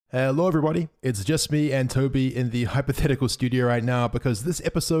Hello everybody, it's just me and Toby in the hypothetical studio right now because this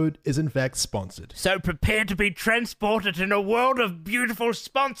episode is in fact sponsored. So prepare to be transported in a world of beautiful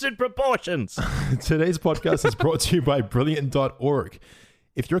sponsored proportions. Today's podcast is brought to you by Brilliant.org.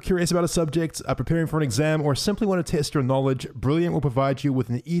 If you're curious about a subject, preparing for an exam, or simply want to test your knowledge, Brilliant will provide you with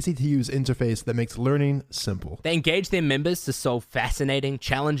an easy-to-use interface that makes learning simple. They engage their members to solve fascinating,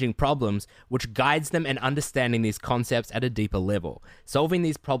 challenging problems, which guides them in understanding these concepts at a deeper level. Solving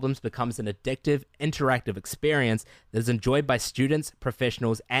these problems becomes an addictive, interactive experience that is enjoyed by students,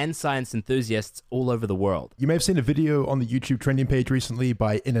 professionals, and science enthusiasts all over the world. You may have seen a video on the YouTube trending page recently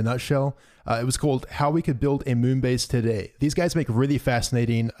by In a Nutshell. It was called How We Could Build a Moon Base Today. These guys make really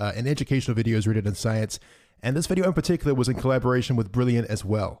fascinating and educational videos rooted in science, and this video in particular was in collaboration with Brilliant as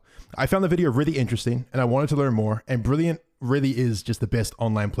well. I found the video really interesting, and I wanted to learn more, and Brilliant really is just the best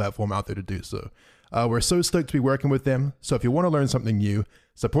online platform out there to do so. We're so stoked to be working with them, so if you want to learn something new,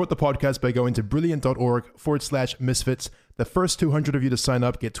 support the podcast by going to brilliant.org/misfits. The first 200 of you to sign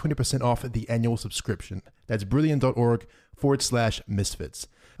up get 20% off the annual subscription. That's brilliant.org/misfits.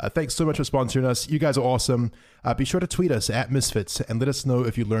 Thanks so much for sponsoring us. You guys are awesome. Be sure to tweet us at Misfits and let us know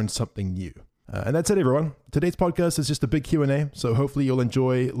if you learned something new. And that's it, everyone. Today's podcast is just a big Q&A, so hopefully you'll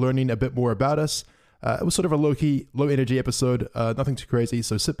enjoy learning a bit more about us. It was sort of a low-key, low-energy episode, nothing too crazy,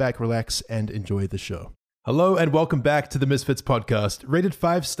 so sit back, relax, and enjoy the show. Hello and welcome back to the Misfits podcast, rated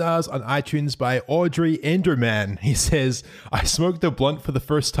 5 stars on iTunes by Audrey Enderman. He says, I smoked a blunt for the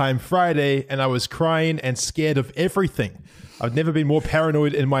first time Friday and I was crying and scared of everything. I've never been more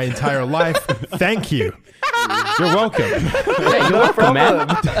paranoid in my entire life. Thank you. You're welcome. Yeah, you're welcome, man.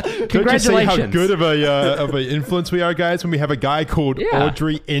 Congratulations. Congratulations. How good of an influence we are, guys, when we have a guy called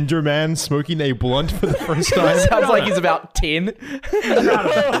Audrey Enderman smoking a blunt for the first time. Sounds like he's about 10. Fuck.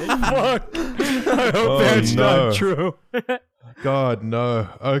 I hope that's not true. God, no.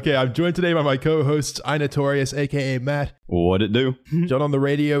 Okay, I'm joined today by my co-hosts, iNotorious, a.k.a. Matt. What'd it do? John on the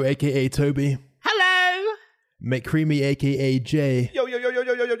radio, a.k.a. Toby. Hello. McCreamy, a.k.a. Jay. Yo.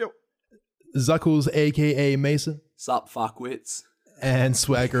 Zuckles, a.k.a. Mason. Sup, fuckwits. And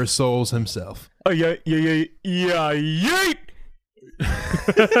Swagger Souls himself. Oh, yeah.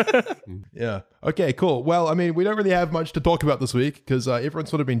 Yeah. Okay, cool. Well, I mean, we don't really have much to talk about this week because everyone's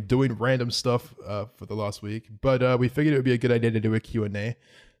sort of been doing random stuff for the last week. But we figured it would be a good idea to do a Q&A.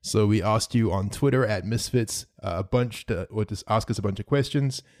 So we asked you on Twitter at Misfits just ask us a bunch of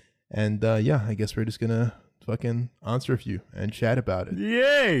questions. And yeah, I guess we're just going to fucking answer a few and chat about it.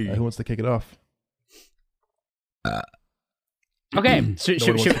 Yay! Who wants to kick it off? Okay. Okay.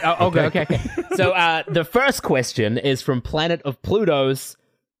 So the first question is from Planet of Plutos,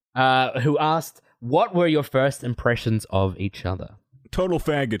 who asked, what were your first impressions of each other? Total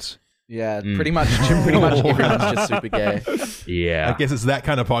faggots. Yeah, pretty much everyone's just super gay. Yeah. I guess it's that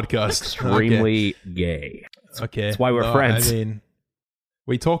kind of podcast. Extremely gay. Okay. That's why we're friends. I mean,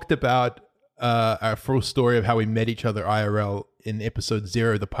 we talked about our full story of how we met each other IRL in episode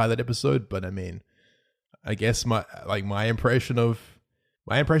 0, the pilot episode. But I mean, I guess my impression of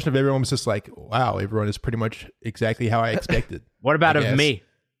everyone was just like, wow, everyone is pretty much exactly how I expected. What about of me?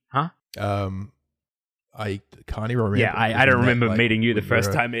 Huh? I can't even remember. Yeah, I don't remember meeting you the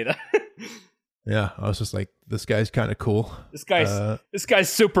first time either. Yeah, I was just like, this guy's kind of cool. This guy's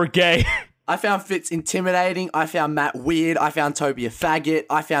super gay. I found Fitz intimidating. I found Matt weird. I found Toby a faggot.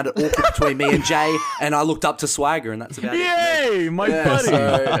 I found it awkward between me and Jay, and I looked up to Swagger, and that's about it. Yay! My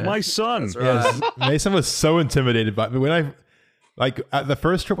buddy. My son. That's right. Yes, Mason was so intimidated by me when the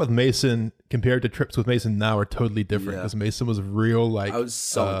first trip with Mason compared to trips with Mason now are totally different because Mason was real I was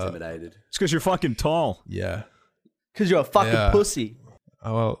so intimidated. It's because you're fucking tall. Yeah. Because you're a fucking pussy.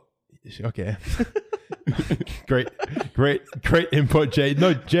 Oh, well, okay. Great input, Jay.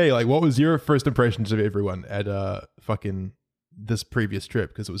 No, Jay, like, what was your first impressions of everyone at fucking this previous trip?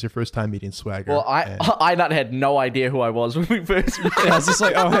 Because it was your first time meeting Swagger. Well, I had no idea who I was when we first met. I was just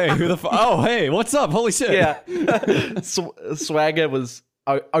like, oh, hey, oh, hey, what's up? Holy shit. Yeah. Swagger was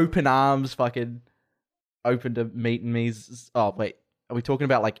open arms, fucking open to meeting me. Oh, wait. Are we talking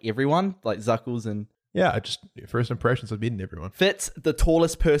about, like, everyone? Like, Zuckles and... Yeah, just first impressions of meeting everyone. Fitz, the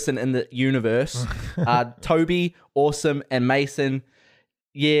tallest person in the universe. Toby, awesome, and Mason,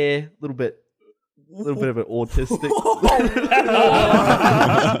 yeah, a little bit of an autistic.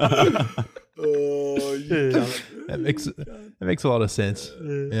 That makes a lot of sense.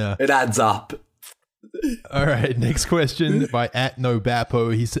 Yeah, it adds up. All right, next question by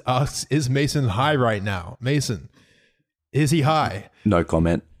 @NoBapo. He asks, "Is Mason high right now? Mason, is he high?" No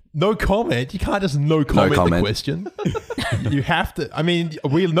comment. no comment. You can't just no comment, comment. the question. You have to. I mean,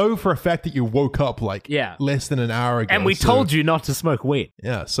 we know for a fact that you woke up like less than an hour ago. And we told you not to smoke weed.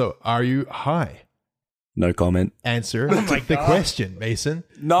 Yeah. So are you high? No comment. Answer the question, Mason.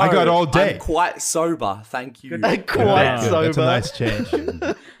 No, I got all day. I'm quite sober. Thank you. Quite Good. sober. That's a nice change.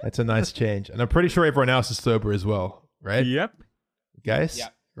 That's a nice change. And I'm pretty sure everyone else is sober as well, right? Yep. Guys?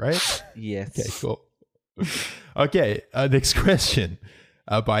 Yep. Right? Yes. Okay, cool. Okay, next question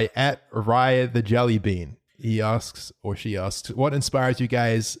by @Raya the Jelly Bean. He asks, or she asks, what inspires you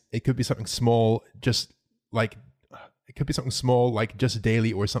guys? It could be something small, just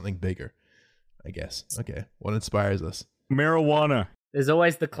daily, or something bigger, I guess. Okay, what inspires us? Marijuana. There's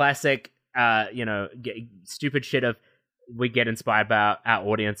always the classic, stupid shit of we get inspired by our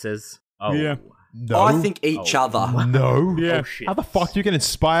audiences. Oh, Yeah. No. I think each other. No. Yeah. Oh, shit. How the fuck do you get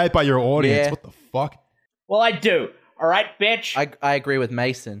inspired by your audience? Yeah. What the fuck? Well, I do. All right, bitch. I agree with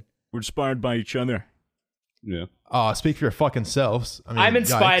Mason. We're inspired by each other. Yeah. Oh, speak for your fucking selves. I mean, I'm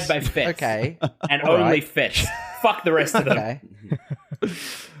inspired yikes. by Fitz. Okay. And All only right. Fitz. Fuck the rest of them. Okay.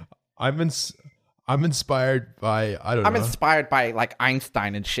 I'm inspired by, I don't I'm know. inspired by like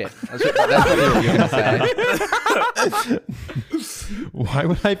Einstein and shit. That's what you're gonna say. Why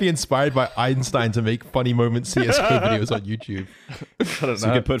would I be inspired by Einstein to make funny moment CS:GO videos on YouTube? I don't So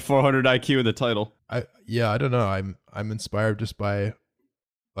you know. could put 400 IQ in the title. I don't know. I'm inspired just by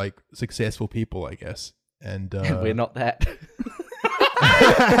like successful people, I guess. And We're not that.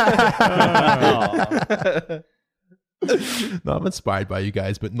 no, I'm inspired by you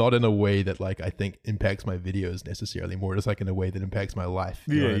guys, but not in a way that like I think impacts my videos necessarily. More just like in a way that impacts my life.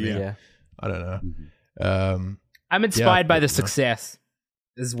 You know what I mean? Yeah. I don't know. I'm inspired by but, the success.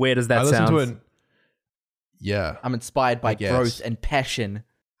 As weird as I that listen sounds. to it. Yeah. I'm inspired by I guess. growth and passion.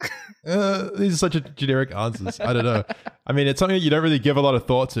 These are such a generic answers. I don't know. I mean, it's something that you don't really give a lot of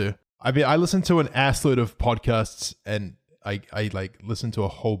thought to. I mean, I listen to an assload of podcasts and I like listen to a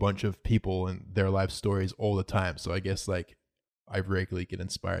whole bunch of people and their life stories all the time. So I guess like I regularly get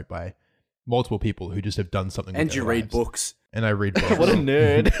inspired by multiple people who just have done something. And with you their read lives. books. And I read books. What a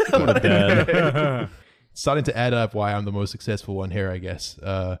nerd. What a dad. Starting to add up why I'm the most successful one here, I guess.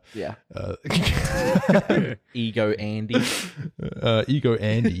 Yeah. Uh, Ego Andy. Ego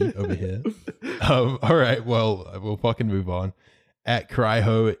Andy over here. All right, well, we'll fucking move on.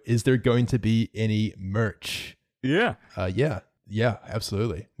 @Cryho, is there going to be any merch? Yeah. Yeah,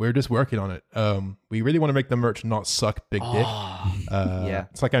 absolutely. We're just working on it. We really want to make the merch not suck big dick. Yeah.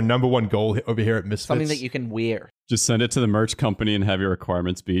 It's like our number one goal over here at Misfits. Something that you can wear. Just send it to the merch company and have your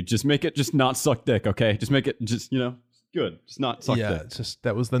requirements be just make it just not suck dick, okay? Just make it just, good. Just not suck yeah, dick. it's just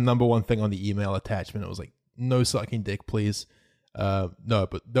that was the number one thing on the email attachment. It was like, no sucking dick, please. No,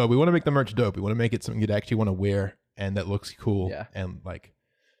 we want to make the merch dope. We want to make it something you'd actually want to wear and that looks cool Yeah. and like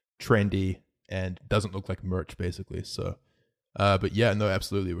trendy and doesn't look like merch basically. So, but yeah, no,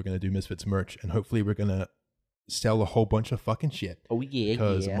 absolutely. We're going to do Misfits merch and hopefully we're going to sell a whole bunch of fucking shit. Oh, yeah.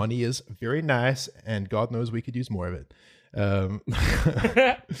 Because Yeah. money is very nice and God knows we could use more of it.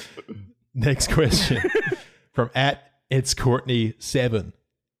 Next question from @It'sCourtney7.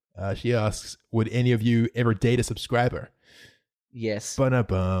 She asks, would any of you ever date a subscriber? Yes.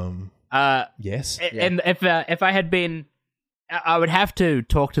 Ba-na-bum. Yes. And if I had been, I would have to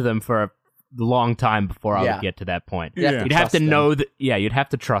talk to them for a long time before I Yeah. would get to that point. You have Yeah. You'd have to trust them. know that. Yeah, you'd have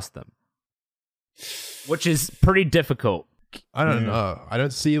to trust them, which is pretty difficult. I don't know. I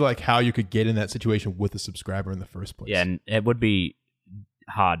don't see like how you could get in that situation with a subscriber in the first place. Yeah, and it would be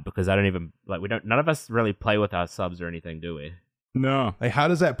hard because I don't even like none of us really play with our subs or anything, do we? No. Like, how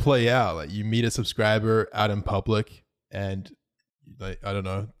does that play out? Like, you meet a subscriber out in public, and like, I don't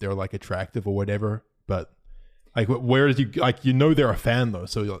know, they're like attractive or whatever. But like, where did you like? You know, they're a fan though.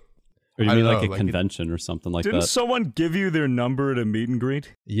 So Or you I mean don't like know, a like convention or something like Didn't that? someone give you their number at a meet and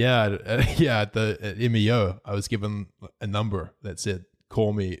greet? yeah, at MEO, I was given a number that said,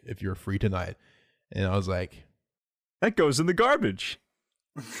 "Call me if you're free tonight," and I was like, That goes in the garbage.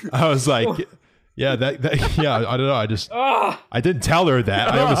 yeah, yeah, I don't know. I didn't tell her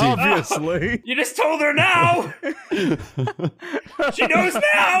that. I obviously. Obviously. You just told her now. She knows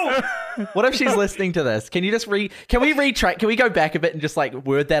now. What if she's listening to this? Can you just can we retract? Can we go back a bit and just like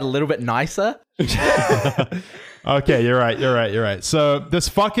word that a little bit nicer? Okay, you're right. So this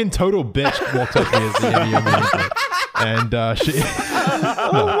fucking total bitch walked up to me as the MEO manager, and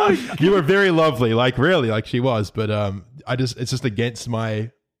she, you were very lovely, like really, like she was, but it's just against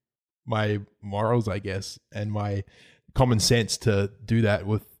my morals, I guess, and my common sense to do that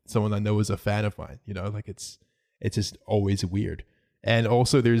with someone I know is a fan of mine. You know, like it's just always weird. And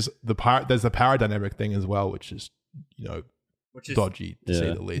also, there's the power dynamic thing as well, which is Which is dodgy to say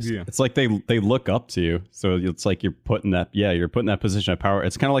Yeah. the least. Yeah. It's like they look up to you, so it's like you're put in that position of power.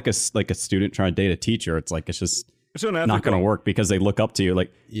 It's kind of like a student trying to date a teacher. It's like it's just It's unethical. not going to work because they look up to you.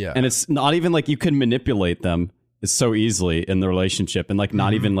 Like, Yeah. and it's not even like you can manipulate them so easily in the relationship, and like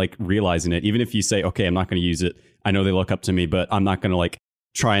not even like realizing it. Even if you say, okay, I'm not going to use it. I know they look up to me, but I'm not going to like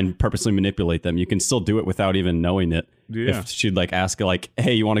try and purposely manipulate them. You can still do it without even knowing it. Yeah. If she'd like ask like,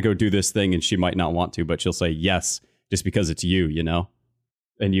 hey, you want to go do this thing, and she might not want to, but she'll say yes just because it's you know,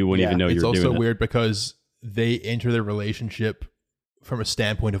 and you wouldn't even know It's you're doing also it. weird because they enter the relationship from a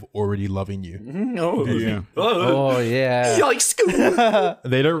standpoint of already loving you. Oh, Yeah. Oh yeah. Yikes.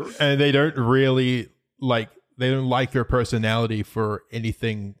 They don't really like your personality for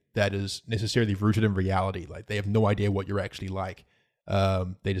anything that is necessarily rooted in reality. Like they have no idea what you're actually like.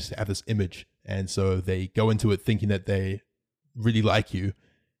 They just have this image, and so they go into it thinking that they really like you,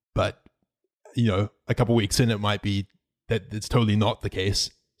 but you know, a couple weeks in, it might be that it's totally not the case.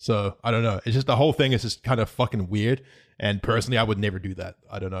 So I don't know. It's just the whole thing is just kind of fucking weird. And personally, I would never do that.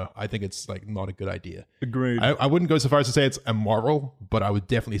 I don't know. I think it's like not a good idea. Agreed. I wouldn't go so far as to say it's immoral, but I would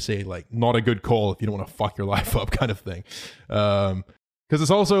definitely say like not a good call if you don't want to fuck your life up, kind of thing. Because it's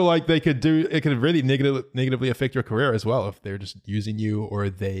also like it could really negatively affect your career as well if they're just using you, or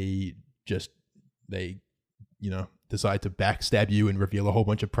they decide to backstab you and reveal a whole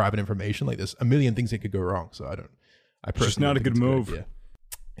bunch of private information. Like there's a million things that could go wrong. So I personally just not a think good it's move. idea.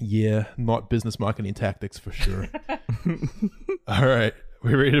 Yeah, not business marketing tactics for sure. All right,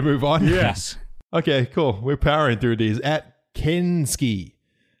 we ready to move on? Yes. Okay, cool. We're powering through these. At Kenski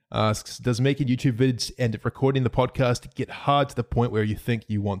asks, does making YouTube vids and recording the podcast get hard to the point where you think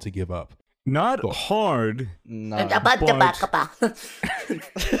you want to give up? Not hard. No.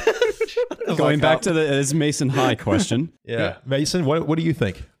 Going back to the is Mason High question. Yeah. Mason, what do you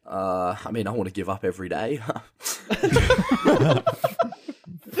think? I mean, I want to give up every day.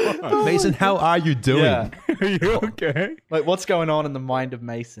 Mason, how are you doing? Yeah. Are you okay? Like, what's going on in the mind of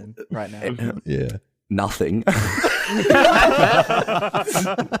Mason right now? Yeah. Nothing.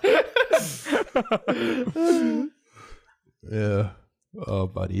 Yeah. Oh,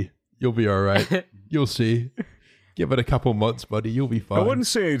 buddy. You'll be all right. You'll see. Give it a couple months, buddy. You'll be fine. I wouldn't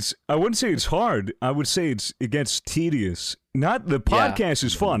say it's hard. I would say it gets tedious. Not the podcast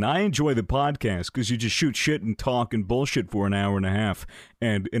is fun. I enjoy the podcast because you just shoot shit and talk and bullshit for an hour and a half,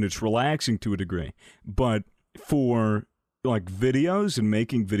 and it's relaxing to a degree. But for like videos and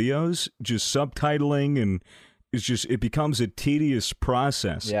making videos, just subtitling and it becomes a tedious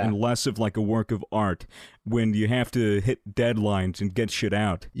process and less of like a work of art when you have to hit deadlines and get shit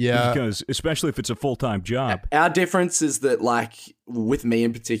out. Yeah. Because especially if it's a full-time job. Our difference is that, like, with me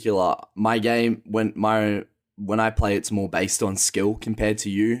in particular, my game, when I play, it's more based on skill compared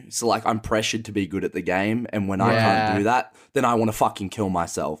to you. So, like, I'm pressured to be good at the game, and when I can't do that, then I want to fucking kill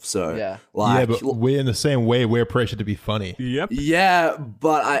myself. So, like... Yeah, but we're in the same way. We're pressured to be funny. Yep. Yeah,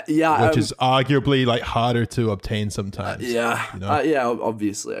 but which is arguably, like, harder to obtain sometimes. Yeah. You know? Yeah,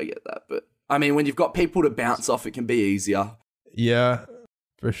 obviously, I get that. But, I mean, when you've got people to bounce off, it can be easier. Yeah,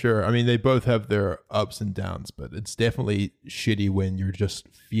 for sure. I mean, they both have their ups and downs, but it's definitely shitty when you're just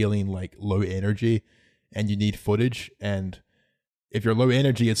feeling like low energy and you need footage. And if you're low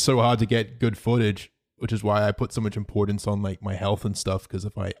energy, it's so hard to get good footage, which is why I put so much importance on like my health and stuff. Because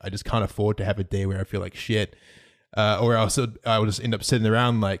if I just can't afford to have a day where I feel like shit, or else I will just end up sitting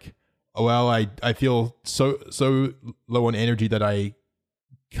around like, oh, well, I feel so low on energy that I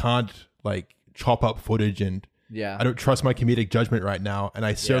can't like chop up footage, and I don't trust my comedic judgment right now, and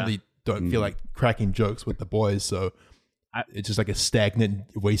I certainly don't feel like cracking jokes with the boys. So it's just like a stagnant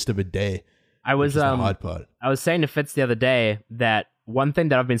waste of a day. I was the hard part. I was saying to Fitz the other day that one thing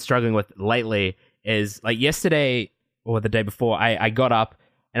that I've been struggling with lately is like yesterday or the day before, I got up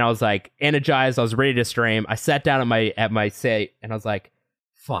and I was like energized. I was ready to stream. I sat down at my seat and I was like,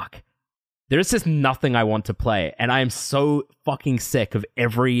 fuck, there's just nothing I want to play. And I am so fucking sick of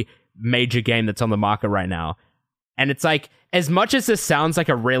every major game that's on the market right now. And it's like, as much as this sounds like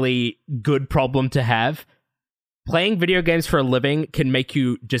a really good problem to have, playing video games for a living can make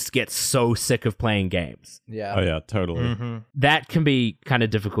you just get so sick of playing games. Yeah. Oh yeah, totally. Mm-hmm. That can be kind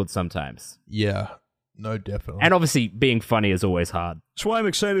of difficult sometimes. Yeah, no, definitely. And obviously, being funny is always hard. That's why I'm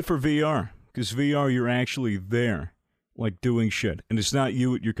excited for VR, because VR, you're actually there, like doing shit. And it's not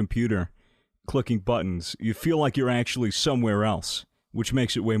you at your computer clicking buttons. You feel like you're actually somewhere else, which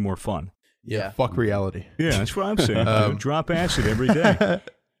makes it way more fun. Yeah, fuck reality. Yeah, that's what I'm saying. Dude. Drop acid every day.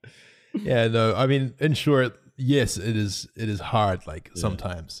 Yeah, no, I mean, in short, yes, it is hard, like,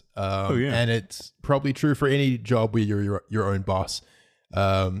 sometimes. And it's probably true for any job where you're your own boss.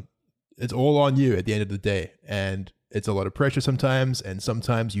 It's all on you at the end of the day. And it's a lot of pressure sometimes, and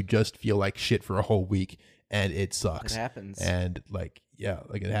sometimes you just feel like shit for a whole week, and it sucks. It happens. And like, yeah,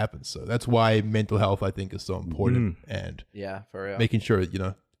 like it happens. So that's why mental health, I think, is so important, and Yeah, for real. making sure, you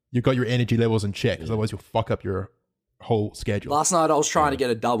know, you got your energy levels in check, because otherwise you'll fuck up your whole schedule. Last night I was trying to get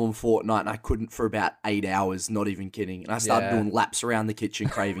a dub on Fortnite and I couldn't for about 8 hours, not even kidding. And I started doing laps around the kitchen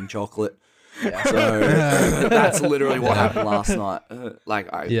craving chocolate. So that's literally what happened last night.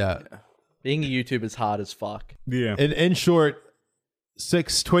 Being a YouTuber is hard as fuck. Yeah. In short,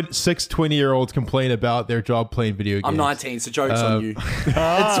 six 20-year-olds complain about their job playing video games. I'm 19, so joke's on you.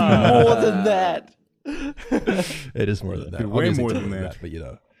 It's more than that. It is more than that. Way Obviously more it's than that. But you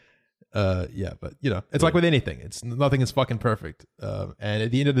know, but you know, it's like with anything. It's nothing is fucking perfect. And at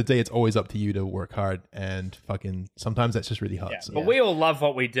the end of the day, it's always up to you to work hard, and fucking sometimes that's just really hard. Yeah, So. but we all love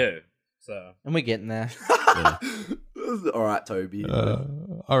what we do. So And we're getting there. All right, Toby.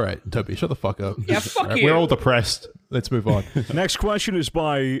 All right, Toby, shut the fuck up. Yeah, fuck All right, you. We're all depressed. Let's move on. Next question is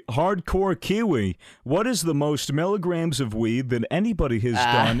by Hardcore Kiwi. What is the most milligrams of weed that anybody has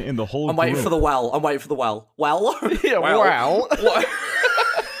done in the whole I'm waiting group? for the well. I'm waiting for the well. Well? Yeah, wow.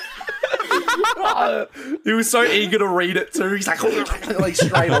 He was so eager to read it too. He's like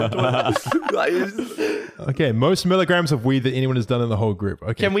straight onto it. Okay, most milligrams of weed that anyone has done in the whole group.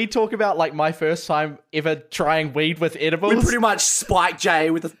 Okay. Can we talk about like my first time ever trying weed with edibles? We pretty much spiked Jay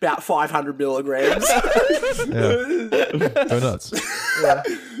with about 500 milligrams. Go nuts.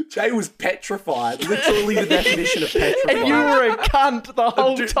 Jay was petrified. Literally the definition of petrified. And you were a cunt the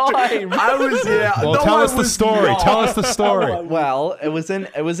whole time. I was, yeah. Well, no, tell I us the was story. not. Tell us the story. Well, it was in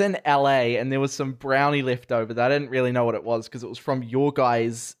LA, and there was some brownie left over that I didn't really know what it was because it was from your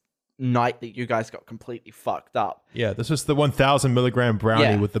guys' night that you guys got completely fucked up. Yeah, this is the 1,000 milligram brownie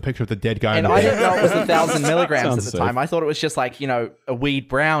Yeah. with the picture of the dead guy. And in the I back. didn't know it was 1,000 milligrams at Sounds the safe. time. I thought it was just like, you know, a weed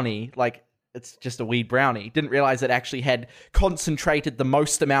brownie. Like, it's just a weed brownie. Didn't realize it actually had concentrated the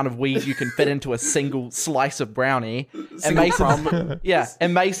most amount of weed you can fit into a single slice of brownie. And Mason,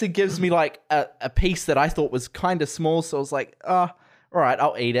 and Mason gives me like a piece that I thought was kind of small. So I was like, all right,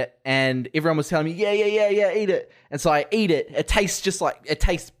 I'll eat it. And everyone was telling me, yeah, eat it. And so I eat it. It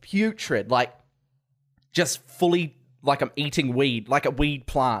tastes putrid, like just fully like I'm eating weed, like a weed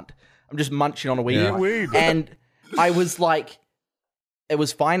plant. I'm just munching on a weed. Yeah. Weed. And I was like, it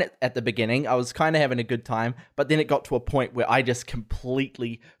was fine at the beginning. I was kind of having a good time, but then it got to a point where I just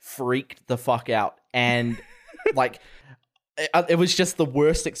completely freaked the fuck out. And like, it was just the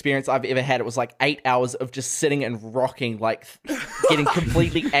worst experience I've ever had. It was like 8 hours of just sitting and rocking, like getting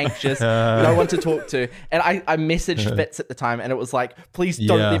completely anxious, no one to talk to. And I messaged Fitz at the time, and it was like, please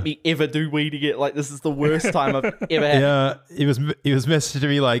don't let me ever do weed again. Like, this is the worst time I've ever had. Yeah, he was messaging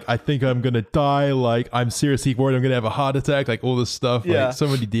me like, I think I'm gonna die. Like, I'm seriously worried I'm gonna have a heart attack. Like, all this stuff. Yeah. Like, so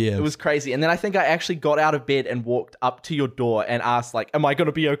many DMs. It was crazy. And then I think I actually got out of bed and walked up to your door and asked, like, am I going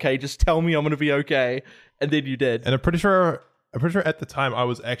to be okay? Just tell me I'm going to be okay. And then you did. And I'm pretty sure at the time I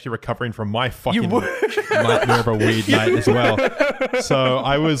was actually recovering from my fucking nightmare of a weed night as well. So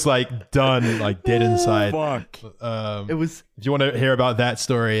I was like done, like dead inside. Fuck. It was... If you want to hear about that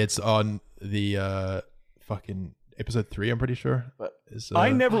story, it's on the fucking episode 3, I'm pretty sure. I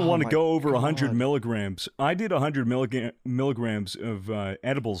never want to my go over 100 God. milligrams. I did 100 milligrams of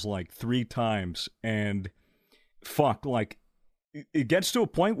edibles like 3 times, and fuck, like it gets to a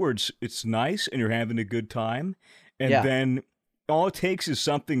point where it's nice and you're having a good time, and then all it takes is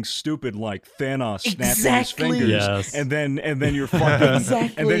something stupid like Thanos snapping his fingers, Yes. and then you're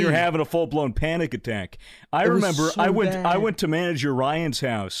fucking, and then you're having a full blown panic attack. I was remember so I bad. went to manager Ryan's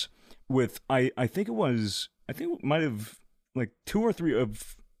house with I think it might have like 2 or 3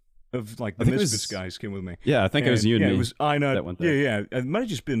 of like the I think it was- Misfits guys came with me. Yeah, I think it was you and yeah, me. It was I know. that went there. Yeah. It might have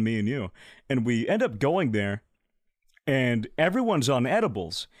just been me and you. And we end up going there, and everyone's on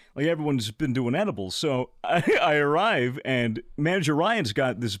edibles. Like, everyone's been doing edibles. So I arrive, and Manager Ryan's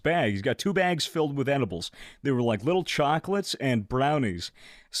got this bag. He's got 2 bags filled with edibles. They were like little chocolates and brownies.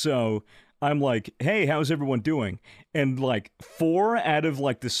 So I'm like, hey, how's everyone doing? And like 4 out of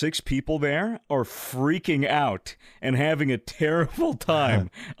like the 6 people there are freaking out and having a terrible time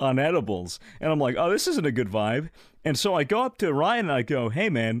on edibles. And I'm like, oh, this isn't a good vibe. And so I go up to Ryan and I go, hey,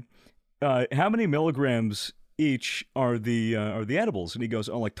 man, how many milligrams each are the edibles? And he goes,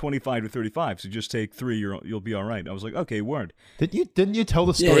 oh, like 25 to 35. So just take 3, you'll be all right. I was like, okay, word. Didn't you tell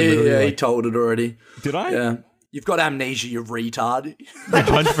the Yeah, story? literally, he like, told it already. Did I? Yeah. You've got amnesia, you retard.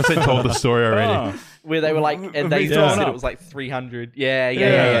 100% told the story already. Oh. Where they were like, and they Yeah. said it was like 300. Yeah.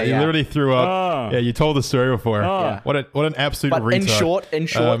 You literally threw up. Oh. Yeah, you told the story before. Oh. What an absolute But retard. in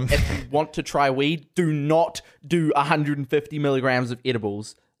short, if you want to try weed, do not do 150 milligrams of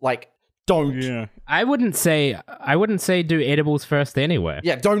edibles. Like, Don't. Yeah. I wouldn't say do edibles first anyway.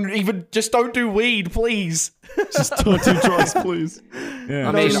 Yeah, don't do weed, please. Just don't do drugs, please. Yeah.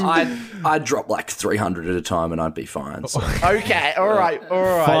 I mean, I'd drop like 300 at a time and I'd be fine. So. Okay, all right.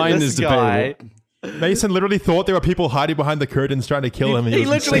 Fine This is guy. debatable. Mason literally thought there were people hiding behind the curtains trying to kill him. And He was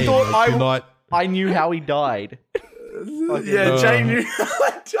literally insane. thought Like, I- do not. I knew how he died. Yeah, Jay knew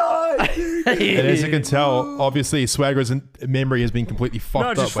I died. And as you can tell, obviously Swagger's memory has been completely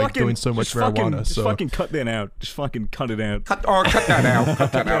fucked just up by fucking doing so much just fucking- marijuana. Just So fucking cut that out. Just fucking cut it out. Cut that out.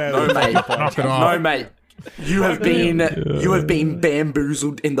 Cut that out. No, mate. knock it off. No, mate. You have been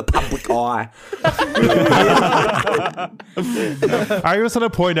bamboozled in the public eye. I just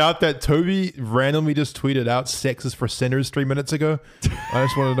want to point out that Toby randomly just tweeted out "Sex is for sinners" 3 minutes ago. I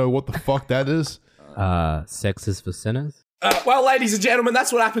just want to know what the fuck that is. Sex is for sinners. Well, ladies and gentlemen,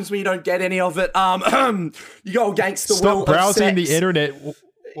 that's what happens when you don't get any of it. You go against the will Stop browsing of sex. the internet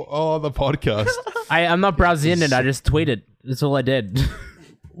on the podcast. I'm not browsing it. I just tweeted. That's all I did.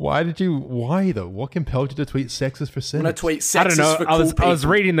 Why though? What compelled you to tweet "Sex is for I'm sinners"? gonna tweet I sex don't know. is for I was cool I was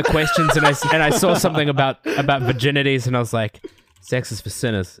people. reading the questions and I saw something about virginities and I was like, sex is for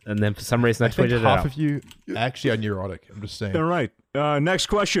sinners. And then for some reason I I think tweeted it half out. of you actually are neurotic. I'm just saying. All right. Next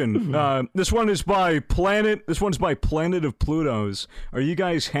question. This one is by Planet. This one's by Planet of Plutos. Are you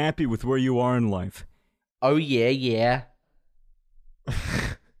guys happy with where you are in life? Oh, yeah.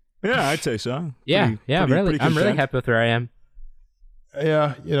 Yeah, I'd say so. Yeah, I'm really content. happy with where I am.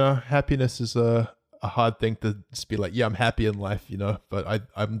 Yeah, happiness is a hard thing to just be like, yeah, I'm happy in life, but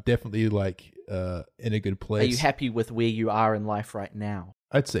I'm definitely like in a good place. Are you happy with where you are in life right now?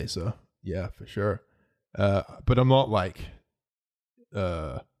 I'd say so. Yeah, for sure. But I'm not like,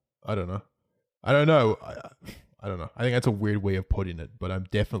 I don't know. I don't know. I don't know. I think that's a weird way of putting it, but I'm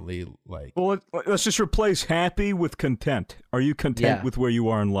definitely like, Well, let's just replace happy with content. Are you content Yeah. with where you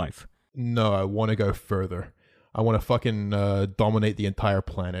are in life? no, I want to go further. I want to fucking dominate the entire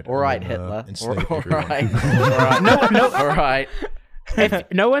planet. All right, and, Hitler. enslave All everyone. right. No. All right.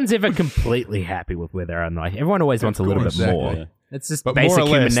 No one's ever completely happy with where they're in life. Everyone always wants a little bit exactly. more. Yeah. It's just But basic more or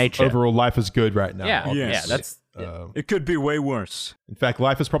human less, nature. overall, life is good right now. Yeah, obviously. Yes. that's It could be way worse. In fact,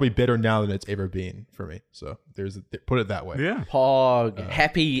 life is probably better now than it's ever been for me. So put it that way. Yeah. Pog.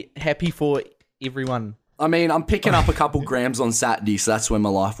 Happy for everyone. I mean, I'm picking up a couple grams on Saturday, so that's when my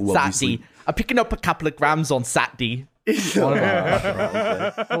life will obviously. Saturday. I'm picking up a couple of grams on Saturday. All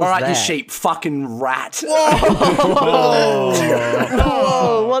right, you sheep, fucking rat.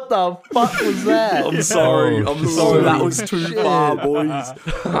 Oh, what the fuck was that? I'm sorry. I'm sorry. That was too far, boys.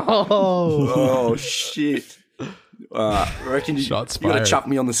 Oh shit. I reckon you Shots gotta fired. chuck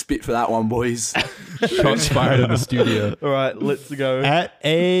me on the spit for that one, boys. Shots fired in the studio. All right, let's go. At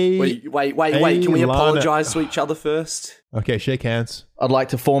a Wait. Can we Lana- apologize to each other first? Okay, shake hands. I'd like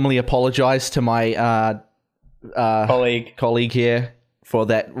to formally apologize to my colleague here for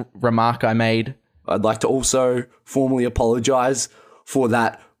that remark I made. I'd like to also formally apologize for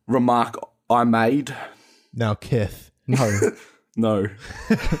that remark I made. Now, Kith. No.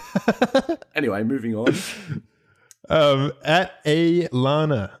 Anyway, moving on. At a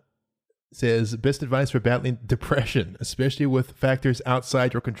Lana says best advice for battling depression, especially with factors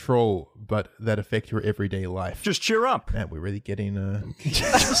outside your control, but that affect your everyday life. Just cheer up. Man, we're really getting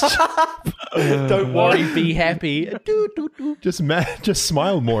Don't worry, be happy. just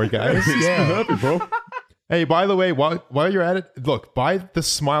smile more, guys. Yeah, happy, bro. Hey, by the way, while you're at it, look, buy the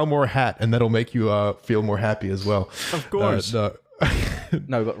Smile More hat, and that'll make you feel more happy as well. Of course. No.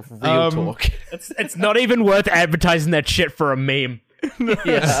 No, but real talk. it's not even worth advertising that shit for a meme. No,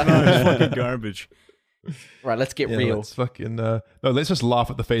 it's fucking garbage. Right, let's get Yeah, real. let's fucking no. Let's just laugh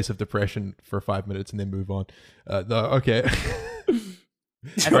at the face of depression for 5 minutes and then move on. No, okay.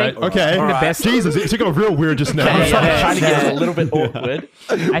 Right. Okay. The best- Jesus, it got real weird just now. Trying to get it a little bit awkward.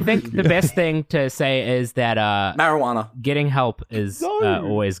 I think the best thing to say is that Marijuana. getting help is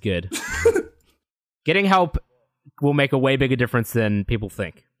always good. Getting help will make a way bigger difference than people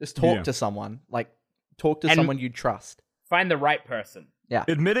think. Just talk Yeah. to someone. Like, talk to And- someone you trust. Find the right person.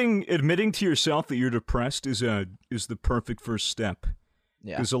 Admitting to yourself that you're depressed is the perfect first step.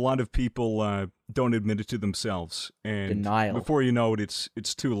 Yeah. Because a lot of people don't admit it to themselves, and Denial. before you know it,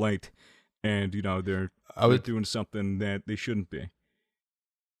 it's too late, and they're doing something that they shouldn't be.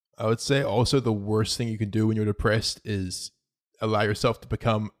 I would say also the worst thing you can do when you're depressed is allow yourself to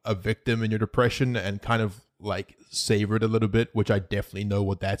become a victim in your depression and kind of like savor it a little bit, which I definitely know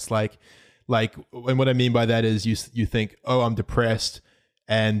what that's like. Like, and what I mean by that is you think, oh, I'm depressed,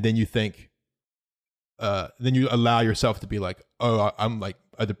 and then you think, then you allow yourself to be like, oh, I'm like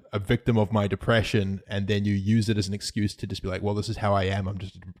a victim of my depression, and then you use it as an excuse to just be like, well, this is how I am. I'm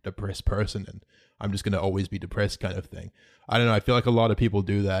just a depressed person and I'm just going to always be depressed kind of thing. I don't know. I feel like a lot of people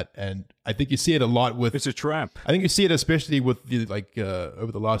do that. And I think you see it a lot with... It's a trap. I think you see it especially with the, like,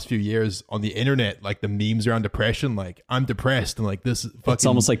 over the last few years on the internet, like the memes around depression, like, I'm depressed and like this fucking... It's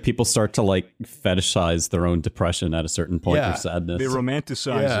almost like people start to like fetishize their own depression at a certain point Yeah. of sadness. They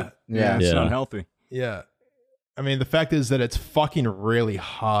romanticize it. Yeah. It's Yeah. not healthy. Yeah. I mean, the fact is that it's fucking really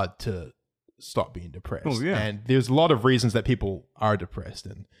hard to stop being depressed. Oh, yeah. And there's a lot of reasons that people are depressed.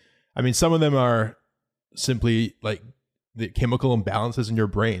 And I mean, some of them are simply like the chemical imbalances in your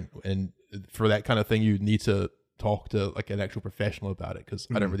brain. And for that kind of thing, you need to talk to like an actual professional about it because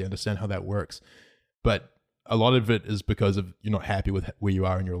I don't really understand how that works. But a lot of it is because of you're not happy with where you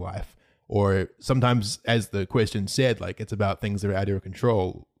are in your life. Or sometimes, as the question said, like it's about things that are out of your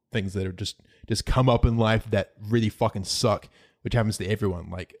control, things that are just come up in life that really fucking suck, which happens to everyone.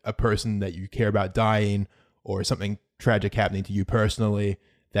 Like a person that you care about dying or something tragic happening to you personally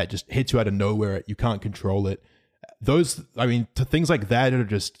that just hits you out of nowhere. You can't control it. Those, I mean, things like that are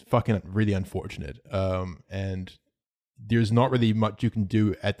just fucking really unfortunate. And there's not really much you can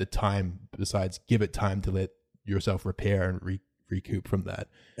do at the time besides give it time to let yourself repair and recoup from that.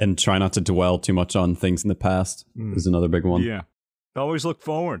 And try not to dwell too much on things in the past is another big one. Yeah. Always look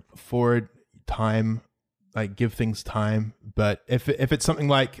forward. Forward time, like give things time. But if it's something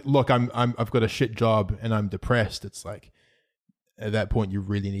like, look, I've got a shit job and I'm depressed, it's like at that point you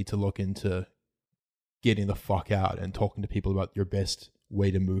really need to look into getting the fuck out and talking to people about your best way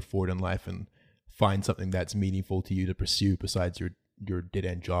to move forward in life and find something that's meaningful to you to pursue besides your dead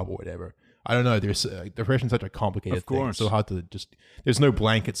end job or whatever. I don't know. There's depression's such a complicated thing. It's so hard to just. There's no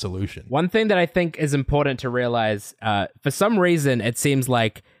blanket solution. One thing that I think is important to realize, for some reason, it seems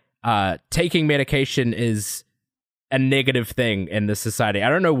like taking medication is a negative thing in this society. I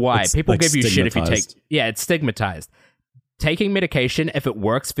don't know why. It's, People like, give you shit if you take. stigmatized. Yeah, it's stigmatized. Taking medication, if it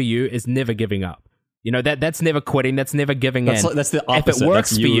works for you, is never giving up. You know that's never quitting. That's never giving That's, in. that's the opposite. If it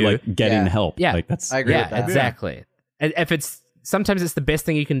works that's for you, like getting Yeah. help. Yeah. Like that's I agree with yeah, that. exactly. And if it's sometimes it's the best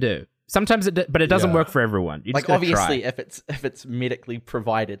thing you can do. Sometimes but it doesn't Yeah. work for everyone. You just Like gotta obviously, try. if it's medically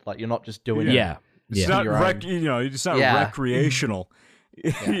provided, like you're not just doing it. Yeah. It's Yeah. not Your own. it's not Yeah. recreational.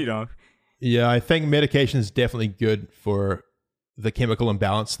 You know. Yeah, I think medication is definitely good for the chemical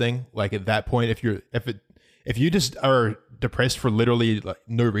imbalance thing. Like at that point, if you just are depressed for literally like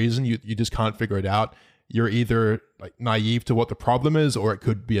no reason, you just can't figure it out. You're either like naive to what the problem is, or it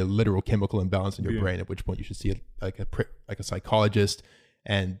could be a literal chemical imbalance in your brain. At which point, you should see a psychologist,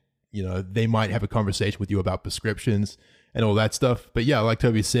 and you know they might have a conversation with you about prescriptions and all that stuff. But yeah, like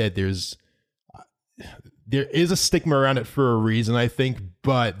Toby said, there is a stigma around it for a reason, I think.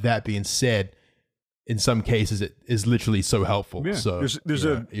 But that being said, in some cases, it is literally so helpful. Yeah. So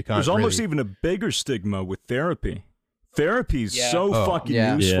There's almost even a bigger stigma with therapy. Therapy is so fucking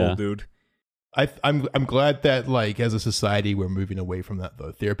Yeah. useful, Yeah. dude. I'm glad that like as a society we're moving away from that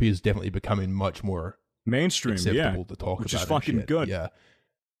though. Therapy is definitely becoming much more Mainstream, acceptable yeah. to talk Which about. is fucking and shit. good. Yeah.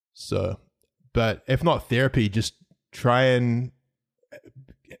 So, but if not therapy, just try and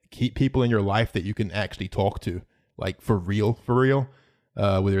keep people in your life that you can actually talk to, like for real.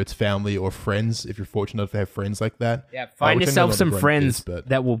 Whether it's family or friends, if you're fortunate enough to have friends like that. Yeah, find which I know yourself not some everyone friends is, but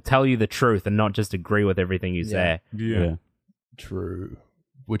that will tell you the truth and not just agree with everything you say. Yeah. true.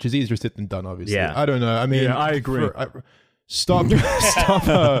 Which is easier said than done, obviously. Yeah. I don't know. I mean, Yeah, I agree. Stop.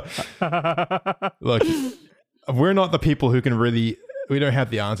 Look, we're not the people who can really. We don't have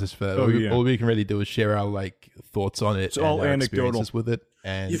the answers for that. Oh, yeah. All we can really do is share our like thoughts on it. It's all our anecdotal. experiences with it.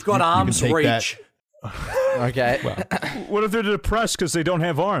 And You've got you can arms take that- reach. Okay. What if they're depressed because they don't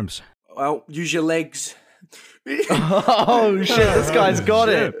have arms? Well, use your legs. Oh shit! This guy's got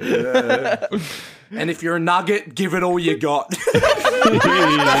it. And if you're a nugget, give it all you got.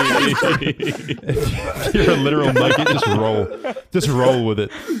 If you're a literal nugget, just roll with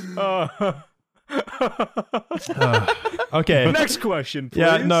it. Okay. Next question, please.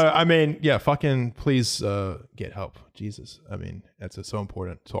 Yeah, no, I mean, yeah, fucking please get help. Jesus. I mean, that's so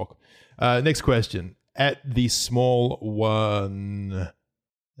important to talk. Next question. At the small one,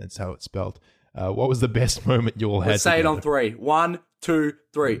 that's how it's spelled. What was the best moment you all had? Let's say it on together? 3. 1, 2,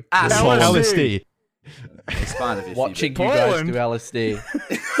 3. Small LSD. LSD. It's fine if you Watching you Poland. guys do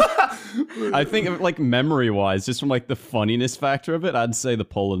LSD. I think like memory wise, just from like the funniness factor of it, I'd say the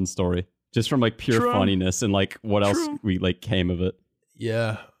Poland story. Just from like pure True. funniness and like what else we like came of it.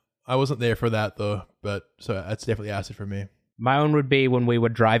 Yeah, I wasn't there for that though, but so that's definitely acid for me. My own would be when we were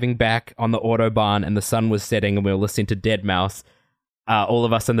driving back on the Autobahn and the sun was setting and we were listening to Deadmau5. All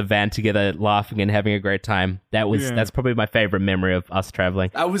of us in the van together laughing and having a great time. That's probably my favorite memory of us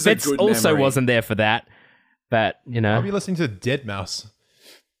traveling. That was Fitz a good also memory. wasn't there for that, but you know. I'll be listening to Deadmau5.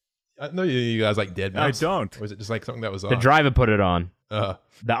 I know you guys like Dead I Mouse. don't. Or is it just like something that was on? The driver put it on. Was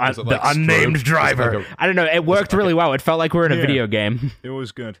it The like unnamed strobe? driver. Just like I don't know. It worked really well. It felt like we were in a Yeah. video game. It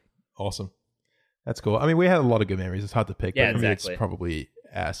was good. Awesome. That's cool. I mean, we had a lot of good memories. It's hard to pick. Yeah, but for me, exactly. it's probably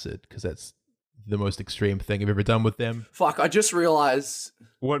Acid because that's the most extreme thing I've ever done with them. Fuck, I just realized.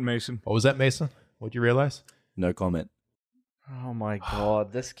 What, Mason? What was that, Mason? What'd you realize? No comment. Oh my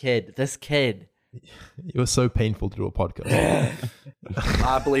god, this kid. It was so painful to do a podcast.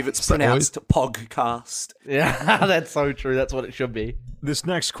 I believe it's So pronounced podcast. Yeah, that's so true. That's what it should be. This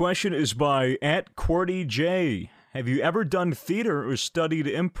next question is by @QWERTY Have you ever done theater or studied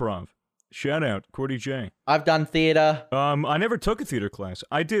improv? Shout out, Cordy J. I've done theater. I never took a theater class.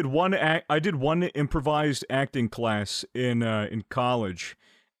 I did one improvised acting class in college,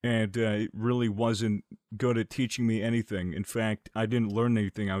 and it really wasn't good at teaching me anything. In fact, I didn't learn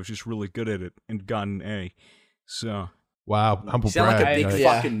anything. I was just really good at it and got an A. So Wow, humble You sound like brag. a big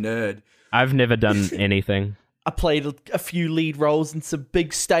Yeah. fucking nerd. I've never done anything. I played a few lead roles in some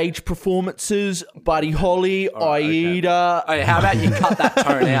big stage performances. Buddy Holly, Aida. Hey, how about you cut that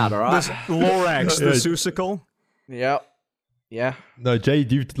tone out, all right? Lorax, the Seussical. Yep. Yeah. No, Jay,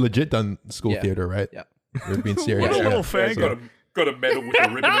 you've legit done school Yeah. theater, right? Yeah. You're being serious. What a Yeah. little fag. Got a medal with a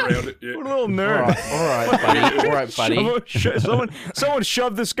ribbon around it. Yeah. What a little All nerd. right, buddy. All right, buddy. Someone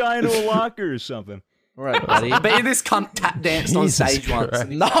shoved this guy into a locker or something. All right, buddy. I bet you this cunt tap danced on Jesus stage once. Christ.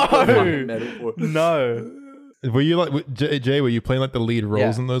 and he got a fucking medal for it. No. Were you like Jay? Were you playing like the lead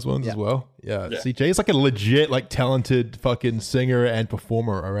roles Yeah. in those ones Yeah. as well? Yeah. See, Jay's like a legit, like talented fucking singer and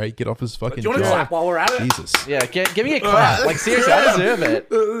performer. All right, get off his fucking. Do you want to job. clap while we're at it? Jesus. Yeah, give me a clap. Like, seriously, I deserve it.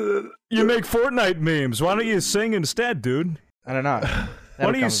 You make Fortnite memes. Why don't you sing instead, dude? I don't know. Why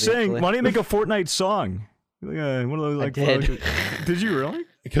don't you sing? Why don't you make a Fortnite song? One of those, like, did. Did you really?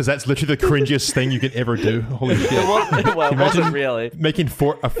 Because that's literally the cringiest thing you could ever do. Holy shit! Well, it wasn't really. Making a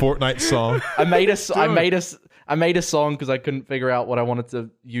Fortnite song. I made a song because I couldn't figure out what I wanted to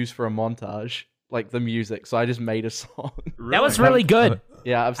use for a montage, like the music. So I just made a song. That was really good.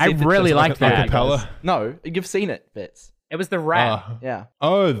 Yeah, I've I seen really liked that. Acapella. No, you've seen it, Fitz. It was the rap. Yeah,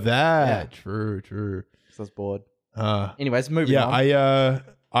 Oh, that. True. 'cause I was bored. Uh, Anyways, moving yeah, on.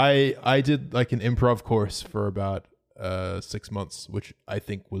 I did like an improv course for about 6 months, which I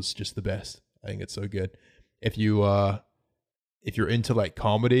think was just the best. I think it's so good. If you're into like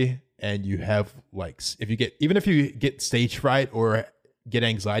comedy and you have like if you get stage fright or get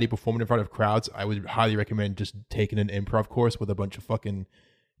anxiety performing in front of crowds, I would highly recommend just taking an improv course with a bunch of fucking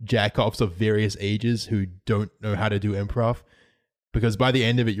jack-offs of various ages who don't know how to do improv, because by the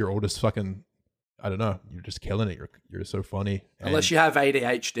end of it you're all just fucking, I don't know, you're just killing it. You're so funny. Unless you have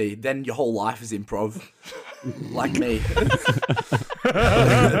ADHD, then your whole life is improv. Like me.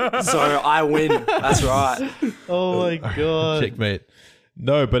 So I win. That's right. Oh my god. Checkmate.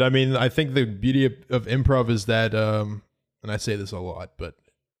 No, but I mean, I think the beauty of improv is that, and I say this a lot, but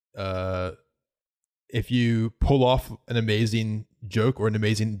if you pull off an amazing joke or an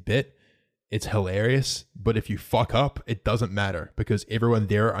amazing bit, it's hilarious. But if you fuck up, it doesn't matter because everyone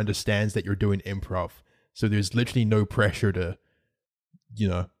there understands that you're doing improv. So there's literally no pressure to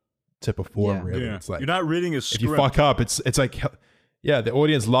perform. Yeah. Really, Yeah. it's like You're not reading a if script. you fuck up, it's like, yeah, the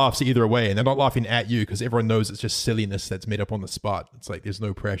audience laughs either way, and they're not laughing at you because everyone knows it's just silliness that's made up on the spot. It's like there's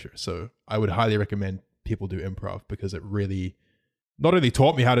no pressure. So I would highly recommend people do improv because it really not only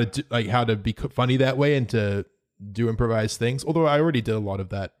taught me how to be funny that way and to do improvised things, although I already did a lot of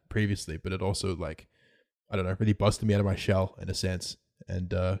that previously, but it also really busted me out of my shell in a sense and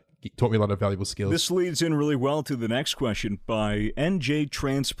taught me a lot of valuable skills. This leads in really well to the next question by NJ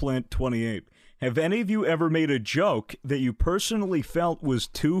Transplant 28. Have any of you ever made a joke that you personally felt was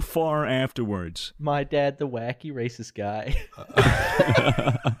too far afterwards? My dad, the wacky racist guy.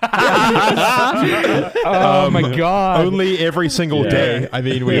 Oh my god. Only every single day. I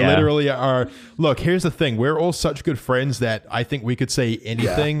mean, we Yeah. literally are. Look, here's the thing: we're all such good friends that I think we could say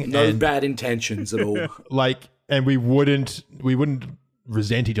anything, No and bad intentions at all. and we wouldn't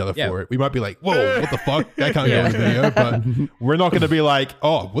resent each other for it. We might be like, "Whoa, what the fuck? That can't go in the video," but we're not going to be like,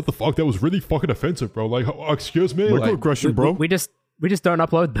 "Oh, what the fuck? That was really fucking offensive, bro." Like, oh, excuse me, like, question, bro. We just don't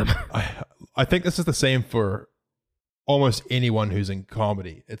upload them. I think this is the same for almost anyone who's in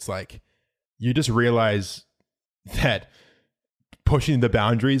comedy. It's like you just realize that pushing the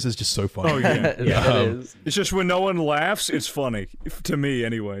boundaries is just so funny. Oh, yeah. It is. It's just when no one laughs, it's funny. To me,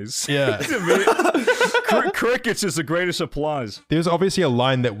 anyways. Yeah. To me, crickets is the greatest applause. There's obviously a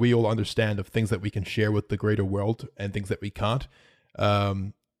line that we all understand of things that we can share with the greater world and things that we can't.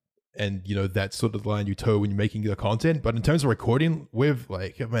 and that's sort of the line you toe when you're making the content. But in terms of recording, we've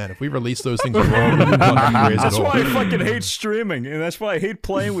man, if we release those things wrong, that's why I fucking hate streaming, and that's why I hate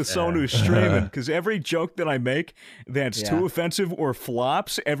playing with someone who's streaming, because every joke that I make that's too offensive or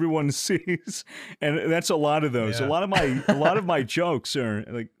flops, everyone sees, and that's a lot of those. A lot of my jokes are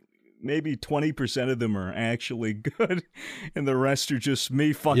like, maybe 20% of them are actually good, and the rest are just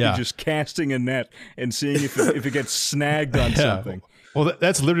me fucking just casting a net and seeing if it gets snagged on something. Well,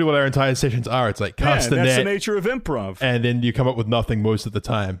 that's literally what our entire sessions are. It's like cast the net. That's the nature of improv. And then you come up with nothing most of the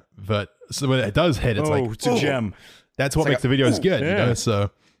time. But so when it does hit, it's it's a gem. That's what makes the videos good,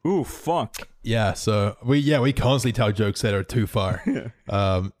 So, ooh, fuck. Yeah, so we constantly tell jokes that are too far.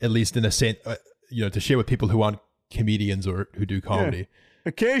 At least in a sense, to share with people who aren't comedians or who do comedy. Yeah.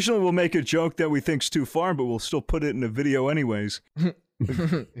 Occasionally we'll make a joke that we think's too far, but we'll still put it in a video anyways.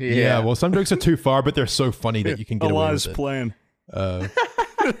 Well, some jokes are too far, but they're so funny that you can get away with it. Plan. Allah's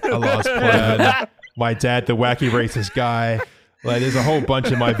plan. My dad, the wacky racist guy. Like, there's a whole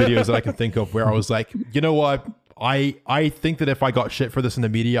bunch of my videos that I can think of where I was like, you know what? I think that if I got shit for this in the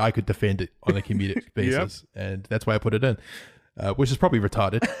media, I could defend it on a comedic basis, and that's why I put it in, which is probably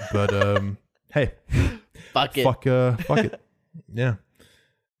retarded. But hey, fuck it. Yeah.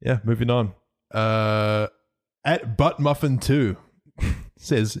 Moving on. At Buttmuffin2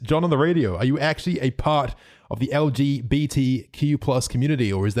 says, John on the radio, are you actually a part of the LGBTQ plus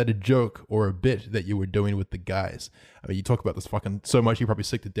community, or is that a joke or a bit that you were doing with the guys? I mean, you talk about this fucking so much, you're probably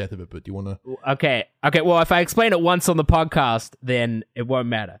sick to death of it, but do you want to... Okay, well, if I explain it once on the podcast, then it won't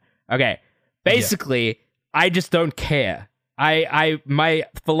matter. Okay, basically, I just don't care. My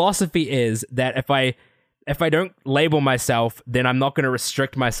philosophy is that if I don't label myself, then I'm not going to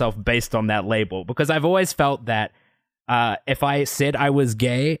restrict myself based on that label, because I've always felt that if I said I was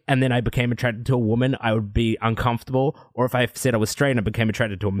gay and then I became attracted to a woman, I would be uncomfortable. Or if I said I was straight and I became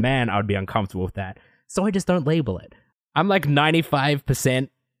attracted to a man, I would be uncomfortable with that. So I just don't label it. I'm like 95%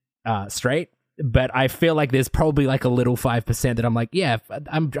 straight, but I feel like there's probably like a little 5% that I'm like, yeah,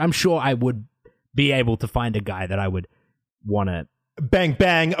 I'm sure I would be able to find a guy that I would want to bang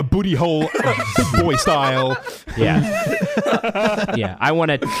bang a booty hole, big boy style. Yeah, I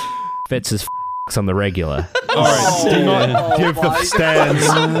want to fits his on the regular. All right, do not give the stands.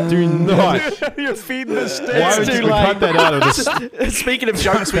 Do not. You're feeding the stands. Why would you cut that out of this? Speaking of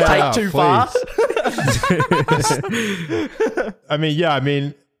jokes, we take too far. I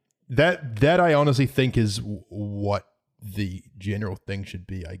mean, that I honestly think is what the general thing should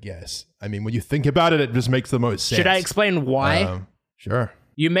be, I guess. I mean, when you think about it, it just makes the most sense. Should I explain why? Sure.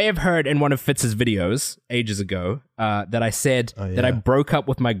 You may have heard in one of Fitz's videos ages ago that I said that I broke up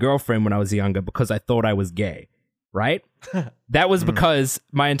with my girlfriend when I was younger because I thought I was gay, right? That was because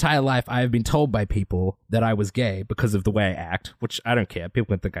my entire life I have been told by people that I was gay because of the way I act, which I don't care.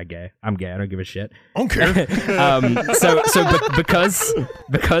 People can think I'm gay. I'm gay. I don't give a shit. I don't care.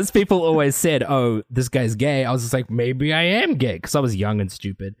 Because people always said, oh, this guy's gay, I was just like, maybe I am gay, because I was young and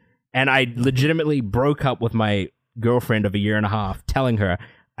stupid. And I legitimately broke up with my girlfriend of a year and a half, telling her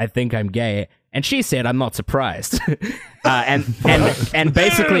I think I'm gay, and she said I'm not surprised. and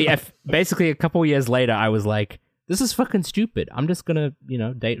basically a couple years later, I was like, this is fucking stupid. I'm just gonna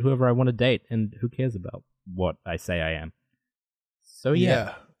date whoever I want to date, and who cares about what I say I am. So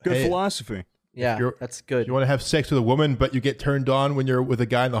yeah. Good philosophy. Yeah, that's good. You want to have sex with a woman, but you get turned on when you're with a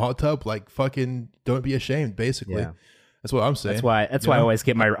guy in the hot tub? Like, fucking don't be ashamed, basically. Yeah. That's what I'm saying. That's why I always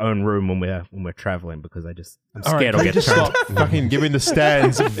get my own room when we're traveling, because I'm scared I'll get turned. Stop fucking giving the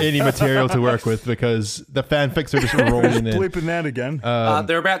stands any material to work with, because the fanfics are just rolling in. Bleeping that again.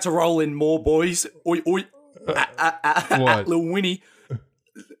 They're about to roll in more, boys. Oi, oi. What? Lil Winnie.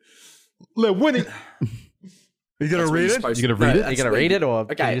 Lil Winnie. You gonna read it? You gonna read it? Are you gonna read it, or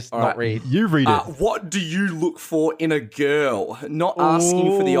okay, you just not read? You read it. What do you look for in a girl? Not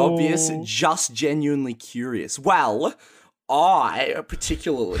asking for the obvious, just genuinely curious. Well, I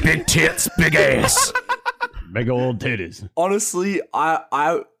particularly big tits, big ass, big old titties. Honestly,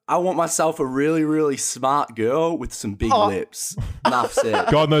 I want myself a really, really smart girl with some big lips. Enough said.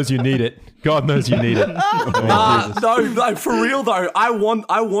 God knows you need it. God knows you need it. No, for real though. I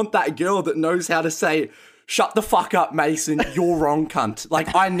want that girl that knows how to say, shut the fuck up, Mason. You're wrong, cunt.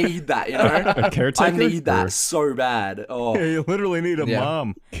 Like, I need that, you know? A caretaker? I need that so bad. Oh. Yeah, you literally need a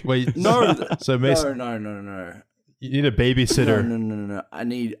mom. Wait, no. So Mason, No. You need a babysitter. No. I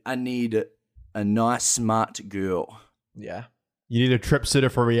need a nice, smart girl. Yeah. You need a trip sitter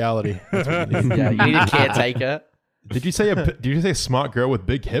for reality. That's what you need. Yeah, you need a caretaker. Did you say a smart girl with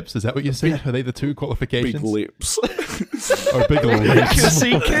big hips? Is that what you said? Are they the two qualifications? Big lips. Or big lips?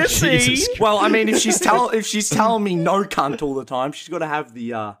 Kissy. Well, I mean, if she's telling me no cunt all the time, she's got to have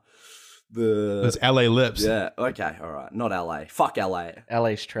the Those LA lips. Yeah. Okay. All right. Not LA. Fuck LA.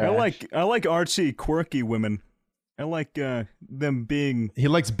 LA's trash. I like artsy, quirky women. I like them being He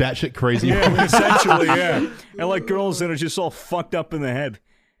likes batshit crazy. yeah, essentially yeah. I like girls that are just all fucked up in the head.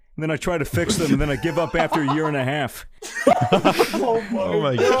 And then I try to fix them, and then I give up after a year and a half. Oh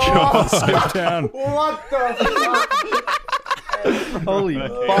my god. Skip down. What the fuck? Holy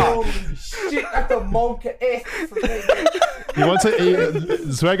fuck. Shit, that's a monka He wants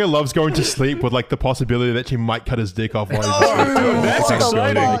to. Swagger loves going to sleep with like the possibility that she might cut his dick off while he's asleep. That's Fucking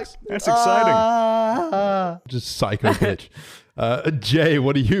exciting. goddamn. That's exciting. Just psycho bitch. Jay,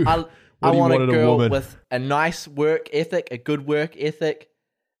 what do you? I what do you want want a in a girl woman? with a nice work ethic, a good work ethic,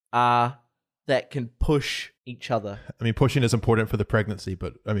 that can push each other. I mean, pushing is important for the pregnancy,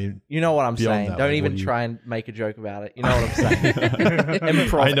 but I mean, You know what I'm Beyond saying. that, Don't like, even what do you- try and make a joke about it. You know what I'm saying.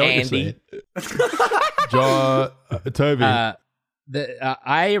 Improv, I know what Andy. you're saying. Toby.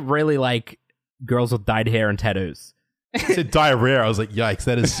 I really like girls with dyed hair and tattoos. I said diarrhea. I was like, yikes,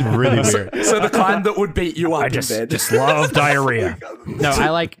 that is really weird. So the kind that would beat you up in bed. just love diarrhea. No,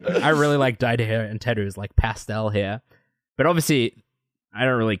 I really like dyed hair and tattoos, like pastel hair. But obviously, I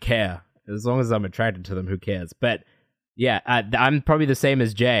don't really care. As long as I'm attracted to them, who cares? But yeah, I'm probably the same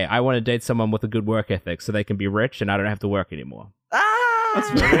as Jay. I want to date someone with a good work ethic so they can be rich and I don't have to work anymore.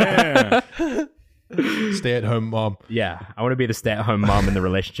 Yeah. Stay-at-home mom. Yeah, I want to be the stay-at-home mom in the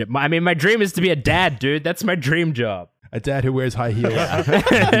relationship. I mean, my dream is to be a dad, dude. That's my dream job. A dad who wears high heels.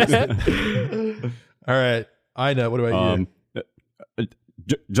 All right, I know. What about you?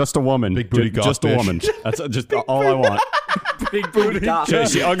 Just a woman. Big booty goth just a bitch. woman. That's just all I want. Big booty guy.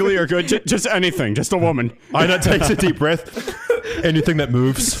 Is she ugly or good? Just anything. Just a woman. I know. Takes a deep breath. Anything that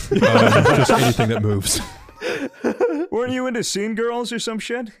moves. Just anything that moves. Weren't you into scene girls or some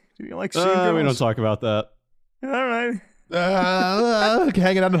shit? Do you like scene girls? We don't talk about that. All right.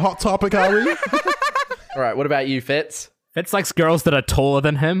 Hanging out on Hot Topic, are we? All right, what about you, Fitz? Fitz likes girls that are taller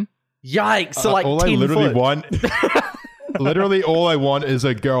than him. Yikes! So like all 10 I literally foot. want. Literally, all I want is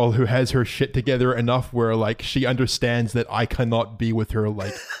a girl who has her shit together enough where, like, she understands that I cannot be with her,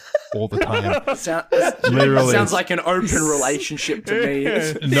 like, all the time. Literally. Sounds like an open relationship to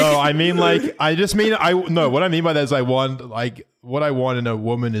me. No, I mean, like, what I mean by that is what I want in a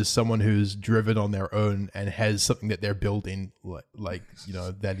woman is someone who's driven on their own and has something that they're building, like you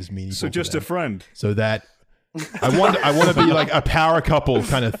know, that is meaningful. So just to a them. friend. So that. I want to be like a power couple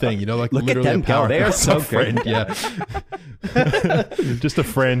kind of thing, you know, like Look at literally them a power go. They are couple. so A friend, yeah. Just a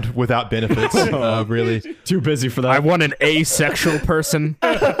friend without benefits, really. Too busy for that. I want an asexual person.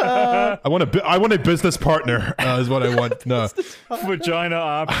 I want a business partner is what I want. No, Vagina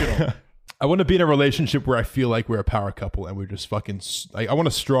optional. I want to be in a relationship where I feel like we're a power couple and we're just fucking. I want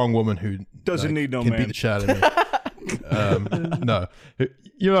a strong woman who Doesn't need no can man. beat the shit out of me. No,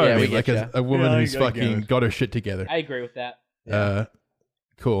 you know what Yeah, I we mean, like get a woman Yeah, who's I get fucking it. got her shit together. I agree with that.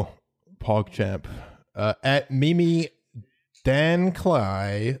 Cool. PogChamp. At Mimi Dan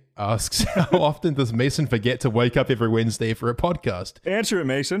Cly asks, how often does Mason forget to wake up every Wednesday for a podcast? Answer it,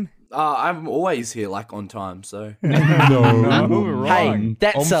 Mason. I'm always here, like, on time, so. No. Hey,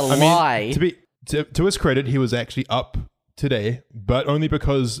 that's a I mean, lie. to his credit, he was actually up today, but only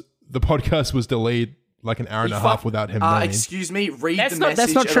because the podcast was delayed like an hour and a half without him knowing. Excuse me, read That's the not. message.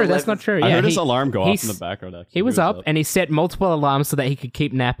 That's not at true. That's 11. not true. I Yeah, heard his he- alarm go off he's- in the background. Actually, He was up and he set multiple alarms so that he could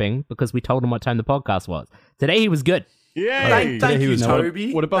keep napping because we told him what time the podcast was. Today he was good. Yay! Thank he you, was-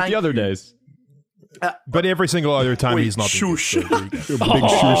 Toby. What about Thank the other you. days? But every single other time Wait, he's not been good, shush. so there you go.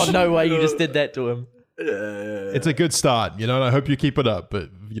 Oh, no way you just did that to him. It's a good start, you know, and I hope you keep it up. But,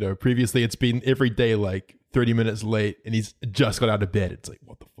 you know, previously it's been every day like 30 minutes late and he's just got out of bed. It's like,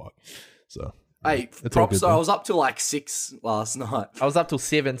 what the fuck? So, Hey, It's all props. good, So I though. was up till like 6 last night. I was up till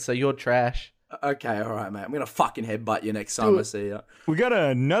 7, so you're trash. Okay, all right, mate. I'm gonna fucking headbutt you next time I see you. We got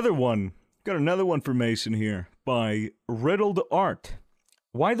another one. Got another one for Mason here by Riddled Art.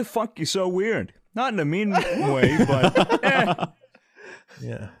 Why the fuck you so weird? Not in a mean way, but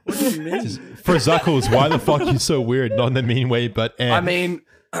yeah. What do you mean? For Zuckles, why the fuck you so weird? Not in a mean way, but I mean,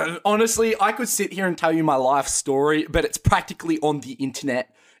 honestly, I could sit here and tell you my life story, but it's practically on the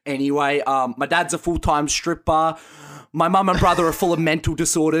internet anyway. My dad's a full-time stripper. My mum and brother are full of mental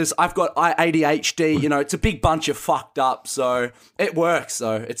disorders. I've got ADHD. You know, it's a big bunch of fucked up. So it works.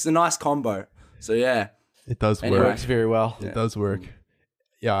 So it's a nice combo. So yeah, it does It work. works very well. It does work.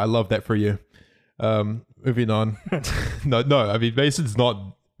 Yeah, I love that for you. Moving on. No. I mean, Mason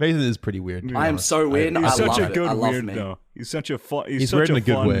is pretty weird. I am so weird. and he's I such love a it. good I love weird me. though. He's such a He's such weird in a a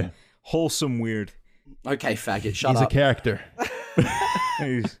good fun, way. wholesome weird. Okay, faggot, shut He's up. a character.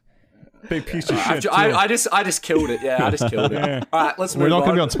 He's big piece of shit. I just killed it. Yeah, I just killed it. Yeah. All right, let's move We're not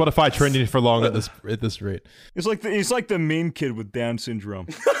on. going to be on Spotify trending for long at this rate. He's like the mean kid with Down syndrome.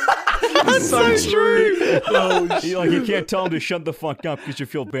 That's so true. You can't tell him to shut the fuck up because you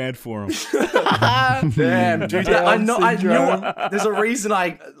feel bad for him. Damn, dude. I knew there's a reason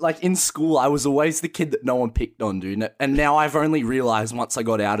in school, I was always the kid that no one picked on, dude. And now I've only realized once I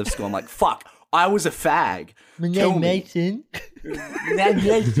got out of school, I'm like, fuck, I was a fag. Kill me.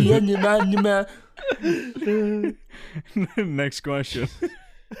 Next question.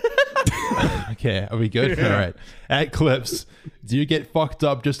 Okay, are we good? All right. At Clips, do you get fucked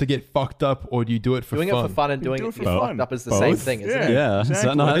up just to get fucked up, or do you do it for Doing fun? it for fun and doing it for fucked up is the Both? same thing, isn't it? Yeah, exactly. is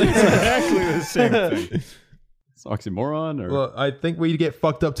that not? It's exactly the same thing. It's oxymoron, or Well, I think we get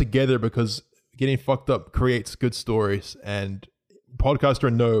fucked up together because getting fucked up creates good stories, and podcaster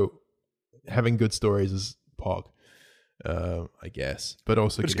no, having good stories is pog, I guess. But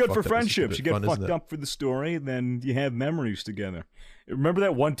also, It's getting good for fucked up is just a friendships. bit You get fun, isn't fucked it? up for the story, then you have memories together. Remember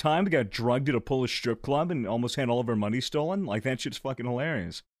that one time we got drugged at a Polish strip club and almost had all of our money stolen? Like, that shit's fucking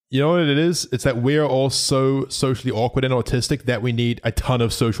hilarious. You know what it is? It's that we're all so socially awkward and autistic that we need a ton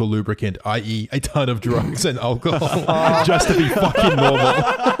of social lubricant, i.e., a ton of drugs and alcohol, just to be fucking normal.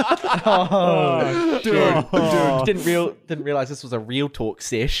 Didn't realize this was a real talk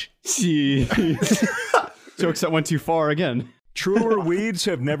sesh. jokes that went too far again. Truer weeds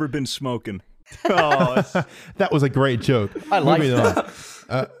have never been smoking. That was a great joke. I like Moving that.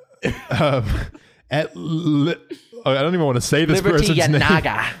 on. I don't even want to say this Liberty person's name.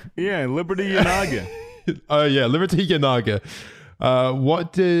 Yanaga. Yeah, Liberty Yanaga. Oh yeah, Liberty Yanaga.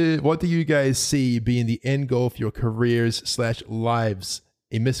 What do you guys see being the end goal for your careers/lives?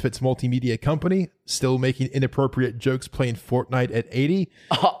 A Misfits multimedia company still making inappropriate jokes playing Fortnite at 80?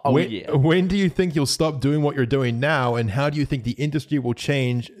 When do you think you'll stop doing what you're doing now, and how do you think the industry will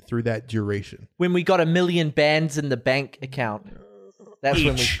change through that duration? When we got 1 million bands in the bank account. That's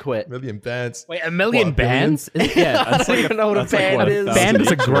when we quit. Million bands. Wait, 1 million What, bands? Yeah, I don't even know what a band is. band is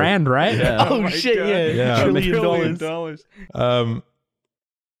 $1,000, right? Yeah. Oh, my shit, God. yeah. Yeah. $1 trillion.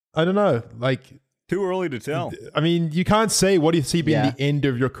 I don't know. Like, Too early to tell. I mean, you can't say what do you see being Yeah. the end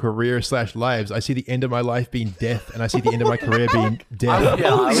of your career/lives. I see the end of my life being death, and I see the end of my career being death.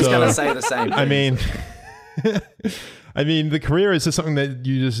 Yeah, I was So, going to say the same thing. I mean, the career is just something that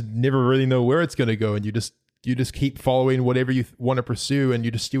you just never really know where it's going to go, and you just keep following whatever you want to pursue, and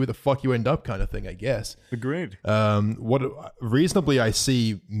you just see where the fuck you end up, kind of thing, I guess. Agreed. What reasonably I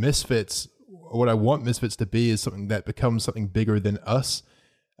see Misfits, what I want Misfits to be, is something that becomes something bigger than us,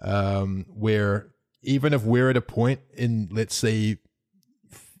 where even if we're at a point in, let's say,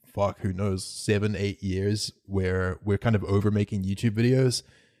 who knows, 7-8 years, where we're kind of over making YouTube videos,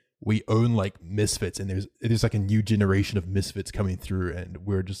 we own like Misfits, and there's like a new generation of Misfits coming through, and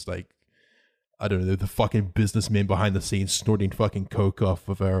we're just like, I don't know, the fucking businessmen behind the scenes snorting fucking coke off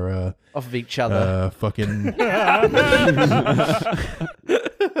of our Off of each other. fucking I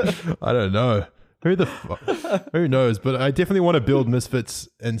don't know. Who knows? But I definitely want to build Misfits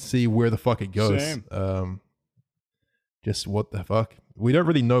and see where the fuck it goes. Same. Just what the fuck? We don't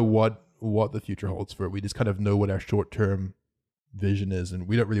really know what the future holds for it. We just kind of know what our short-term vision is, and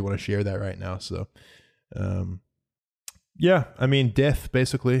we don't really want to share that right now. So, yeah, I mean, death,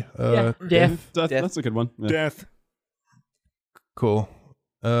 basically. Death. That's a good one. Yeah. Death. Cool.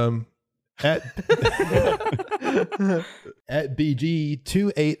 At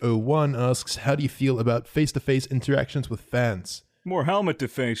BG2801 asks, how do you feel about face-to-face interactions with fans? More helmet to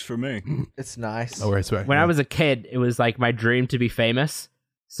face for me. It's nice. Oh, right, sorry. When I was a kid, it was like my dream to be famous.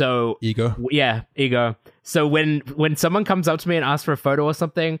 So Ego. yeah, ego. So when someone comes up to me and asks for a photo or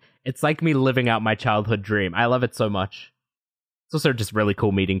something, it's like me living out my childhood dream. I love it so much. It's also just really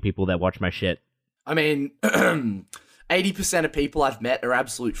cool meeting people that watch my shit. I mean, 80% of people I've met are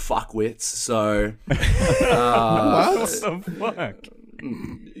absolute fuckwits, so... What the fuck?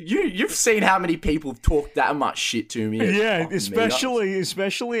 You've seen how many people talk that much shit to me. at Yeah, fucking especially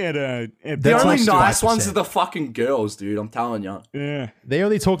at meetups. The That's only like nice 5%. ones are the fucking girls, dude, I'm telling you. yeah. They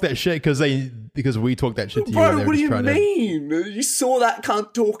only talk that shit because we talk that shit to you. and Bro, they're what do just you trying to- mean? You saw that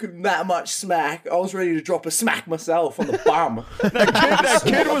cunt talking that much smack. I was ready to drop a smack myself on the bum. That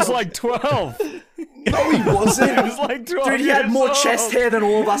kid was like 12. No, he wasn't. He was like 12 Dude, he had years more old. chest hair than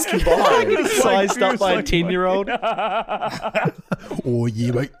all of us combined. Sized up by a like- 10-year-old. Oh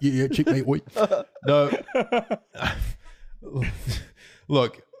yeah, mate. Yeah, chick, mate. Wait. No.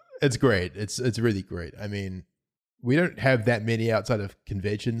 Look, it's great. It's really great. I mean, we don't have that many outside of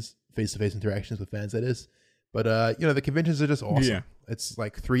conventions, face-to-face interactions with fans, that is. But the conventions are just awesome. Yeah. It's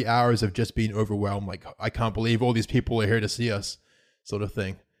like 3 hours of just being overwhelmed. Like, I can't believe all these people are here to see us, sort of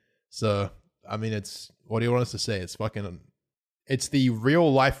thing. So, I mean, what do you want us to say? It's the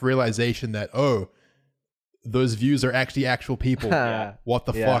real life realization that, oh, those views are actually actual people. What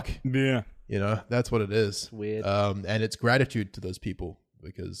the fuck? Yeah. You know, that's what it is. It's weird. And it's gratitude to those people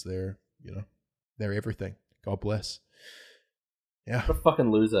because they're everything. God bless. Yeah. What a fucking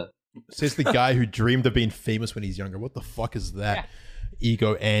loser. Says the guy who dreamed of being famous when he's younger. What the fuck is that?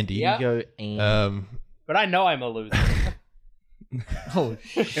 Ego Andy. Yeah. Ego and But I know I'm a loser. oh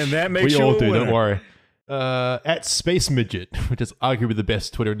shit. And that makes We you all a do, winner. don't worry. At Space Midget, which is arguably the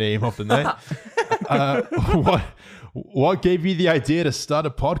best Twitter name of the night. What gave you the idea to start a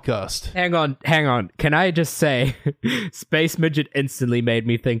podcast? Hang on. Can I just say, Space Midget instantly made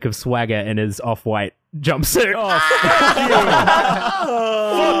me think of Swagger in his off-white jumpsuit.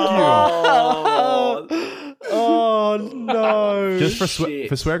 Oh no! Just for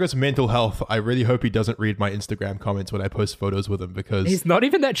Swagger's mental health, I really hope he doesn't read my Instagram comments when I post photos with him because He's not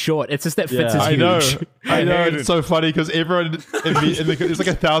even that short. It's just that Fitz is I huge. know. I know. hate It's it. so funny because everyone there's like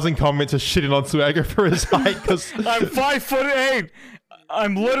 1,000 comments just shitting on Swagger for his height because I'm 5'8".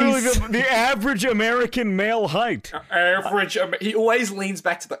 I'm literally the average American male height. Average. He always leans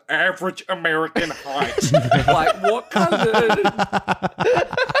back to the average American height. Like, what kind of.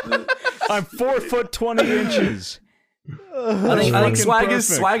 I'm 4'20". I think fucking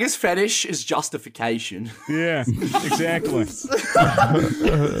Swagger's fetish is justification. Yeah, exactly. irrational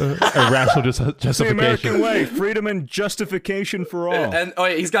The justification. American way, freedom and justification for all. And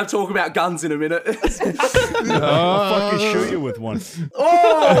he's going to talk about guns in a minute. I'll fucking shoot you with one.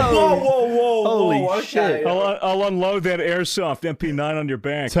 Whoa. Holy shit! I'll unload that airsoft MP9 on your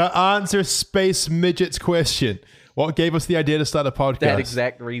back. To answer Space Midget's question, what gave us the idea to start a podcast? That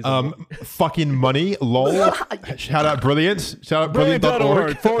exact reason. Fucking money, lol. Shout out Brilliant. Shout out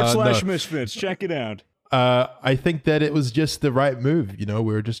Brilliant.org brilliant.org. / misfits. Check it out. I think that it was just the right move. You know,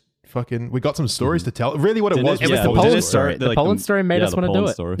 we were just we got some stories to tell. Really what it was. It was the a Poland story. story. The Poland story made us want to do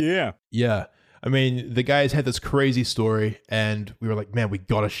it. Yeah. Yeah. I mean, the guys had this crazy story, and we were like, man, we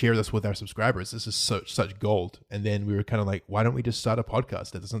got to share this with our subscribers. This is such gold. And then we were kind of like, why don't we just start a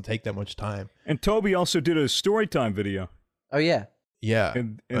podcast? It doesn't take that much time. And Toby also did a storytime video. Oh yeah. Yeah.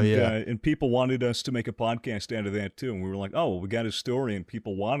 And people wanted us to make a podcast out of that too. And we were like, oh, we got his story and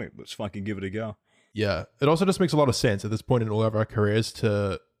people want it. Let's fucking give it a go. Yeah. It also just makes a lot of sense at this point in all of our careers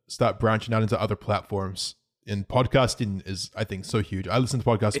to start branching out into other platforms. And podcasting is, I think, so huge. I listen to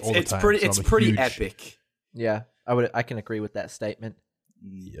podcasts all the time. It's pretty epic. Yeah, I can agree with that statement.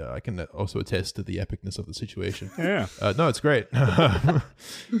 Yeah, I can also attest to the epicness of the situation. Yeah. No, it's great. Yeah,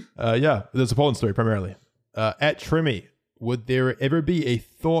 there's a Poland story primarily. At Trimmy, would there ever be a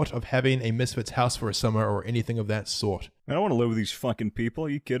thought of having a Misfits house for a summer or anything of that sort? I don't want to live with these fucking people. Are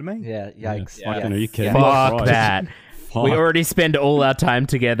you kidding me? Yeah, yikes. Yeah. Fucking, are you kidding? Fuck Christ. that. Fuck. We already spend all our time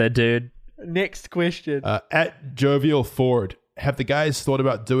together, dude. Next question. At Jovial Ford, have the guys thought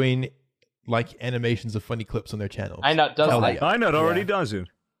about doing like animations of funny clips on their channels? I know it does Hell that. yeah. I know it already does it.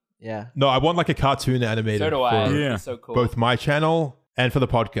 Yeah. No, I want like a cartoon animated So do I. for Yeah. It's so cool. both my channel and for the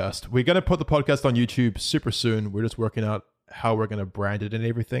podcast. We're going to put the podcast on YouTube super soon. We're just working out how we're going to brand it and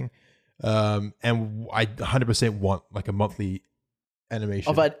everything. And I 100% want like a monthly animation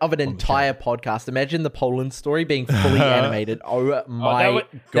Of an on the entire podcast. Imagine the Poland story being fully animated. Oh my god.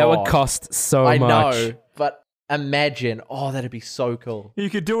 That would cost so I much. know, but imagine. Oh, that'd be so cool. You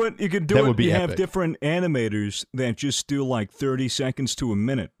could do it. You could do That it. would be you have epic. different animators that just do like 30 seconds to a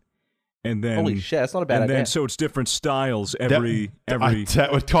minute. And then Holy shit, that's not a bad and idea. then so it's different styles every that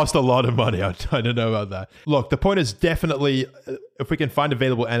would cost a lot of money. I don't know about that. Look, the point is definitely if we can find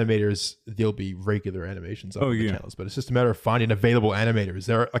available animators, there'll be regular animations on the channels. But it's just a matter of finding available animators.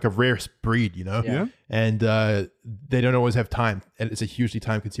 They're like a rare breed, you know? Yeah. And they don't always have time. And it's a hugely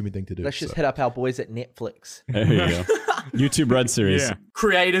time-consuming thing to do. Let's just so. hit up our boys at Netflix. There you go. YouTube Red Series. Yeah.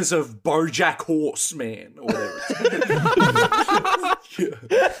 Creators of BoJack Horseman or whatever.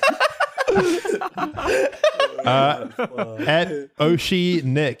 At Oshi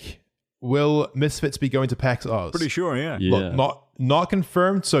Nick, will Misfits be going to PAX Oz? Pretty sure, yeah. Look, not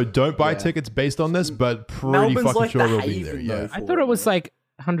confirmed, so don't buy tickets based on this, but pretty Melbourne's fucking like sure the we'll be haven, there. though, Yeah. for I thought it was like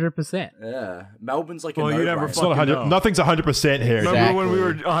 100%. Yeah, Melbourne's like a Well, you never no-brainer. It's not 100. know. Nothing's 100% here. Remember when we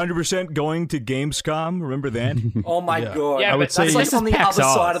were Exactly. 100% going to Gamescom? Remember that? Oh my Yeah. god! Yeah, I would but say- that's like This on is the PAX other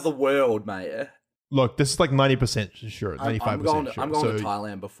Oz. side of the world, mate. Look, this is like 90% sure, 95% sure. I'm going so to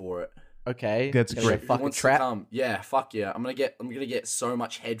Thailand before it. Okay. That's Gonna great. go Who Fuck a wants to trap. come? Yeah, fuck yeah. I'm gonna get so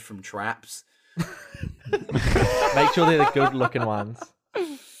much head from traps. Make sure they're the good looking ones.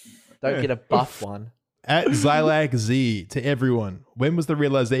 Don't get a buff one. At Zylag Z, to everyone, when was the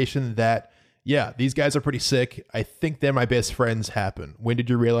realization that yeah, these guys are pretty sick. I think they're my best friends happen. When did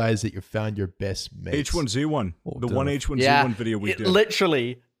you realize that you found your best mates? H1Z1. The duh. one H1Z1 Yeah, video we did.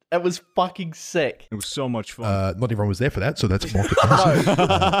 literally, it was fucking sick. It was so much fun. Not everyone was there for that, so that's multiple.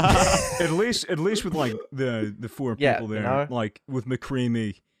 At least with like the four Yeah, people there, you know? like with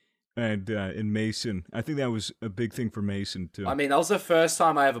McCreamy and Mason. I think that was a big thing for Mason too. I mean, that was the first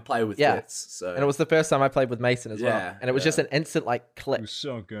time I ever played with Yeah. Fitz. So And it was the first time I played with Mason as well. Yeah, And it was just an instant like it click. was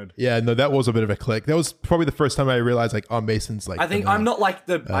so good. Yeah, no, that was a bit of a click. That was probably the first time I realized, like, oh, Mason's like. I think the man. I'm not like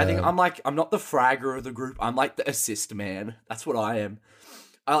the. I think I'm not the fragger of the group. I'm like the assist man. That's what I am.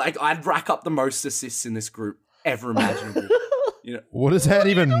 I'd rack up the most assists in this group ever imaginable. You know. What does that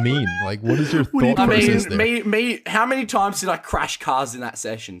even mean? Like, what is your thought I process there? mean, me. How many times did I crash cars in that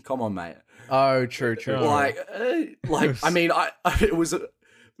session? Come on, mate. Oh, true. Like, I mean, it was a.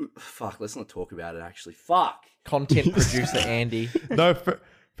 Fuck. Let's not talk about it. Actually, fuck. Content producer Andy. No,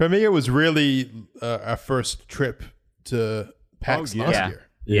 for me, it was really our first trip to PAX last year.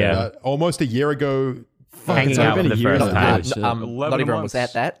 Yeah. Almost a year ago. Hanging It's out been for a the year first now. time. Shit. 11 Not everyone was months.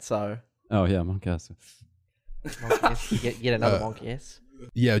 at that, so Oh yeah, Moncast. get another wonk, yes.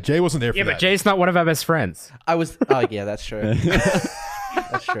 Yeah, Jay wasn't there for Yeah, that. but Jay's not one of our best friends. I was. Oh yeah, that's true.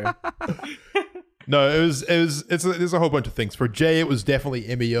 That's true. No, there's a whole bunch of things. For Jay, it was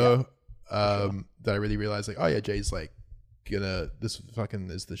definitely MEO that I really realized, like, oh yeah, Jay's like this fucking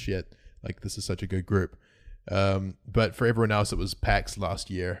is the shit. Like, this is such a good group. But for everyone else, it was PAX last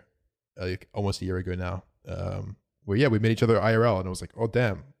year, like almost a year ago now. Where yeah, we met each other IRL, and I was like, oh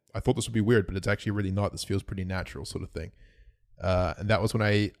damn, I thought this would be weird, but it's actually really not. This feels pretty natural, sort of thing. And that was when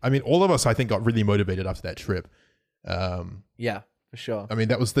I mean, all of us, I think, got really motivated after that trip. Yeah, for sure. I mean,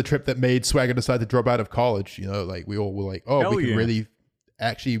 that was the trip that made Swagger decide to drop out of college. You know, like we all were like, oh, Hell we can yeah. really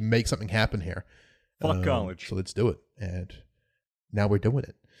actually make something happen here. Fuck college. So let's do it. And now we're doing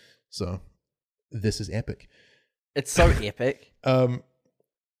it. So this is epic. It's so epic.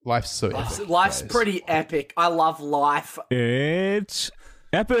 Life's so epic. Life's guys. pretty epic. I love life. It's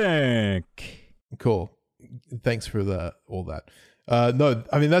epic. Cool. Thanks for all that. No,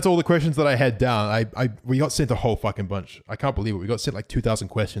 I mean, that's all the questions that I had down. We got sent a whole fucking bunch. I can't believe it. We got sent like 2,000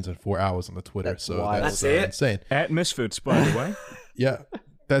 questions in 4 hours on the Twitter. That's so wild. that's That's it? insane. At Misfits, by the way. Yeah,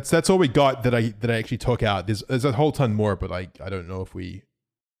 that's all we got that I actually took out. There's a whole ton more, but I don't know if we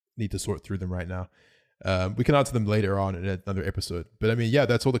need to sort through them right now. We can answer them later on in another episode. But I mean, yeah,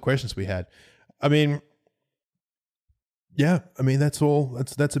 that's all the questions we had. I mean, yeah, I mean that's all.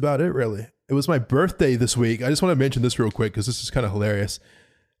 That's about it, really. It was my birthday this week. I just want to mention this real quick because this is kind of hilarious.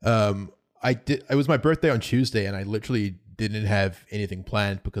 It was my birthday on Tuesday, and I literally didn't have anything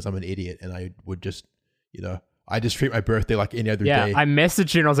planned because I'm an idiot, and I would just, I just treat my birthday like any other Yeah, day. I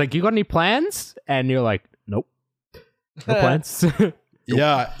messaged you and I was like, "You got any plans?" And you're like, "Nope, no plans."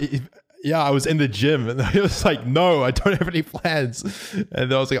 Yeah, I was in the gym, and I was like, "No, I don't have any plans."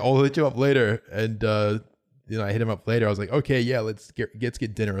 And I was like, "I'll hit you up later." And I hit him up later. I was like, "Okay, yeah, let's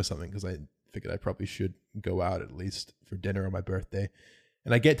get dinner or something," because I figured I probably should go out at least for dinner on my birthday.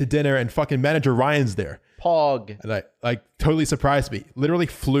 And I get to dinner, and fucking manager Ryan's there. Pog. And I totally surprised me. Literally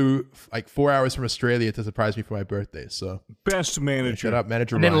flew like 4 hours from Australia to surprise me for my birthday. So Best manager. shut up,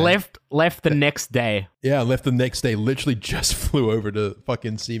 manager And Ryan. then left the next day. Yeah, left the next day. Literally just flew over to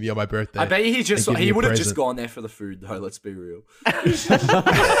fucking see me on my birthday. I bet and give me he a would have just present. gone there for the food though. Let's be real. Do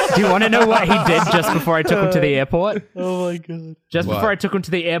you want to know what he did just before I took him to the airport? Oh my god. Just What? before I took him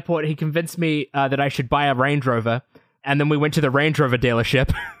to the airport, he convinced me that I should buy a Range Rover. And then we went to the Range Rover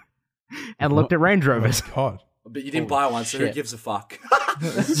dealership and looked at Range Oh Rovers. my God. But you didn't buy one, so who shit. gives a fuck?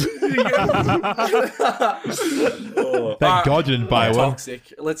 Thank God you didn't buy one.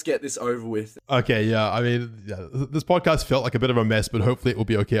 Toxic. Let's get this over with. Okay, yeah. I mean, this podcast felt like a bit of a mess, but hopefully it will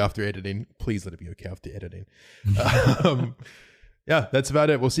be okay after editing. Please let it be okay after editing. Yeah, that's about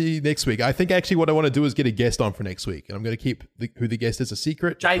it. We'll see you next week. I think actually what I want to do is get a guest on for next week, and I'm going to keep who the guest is a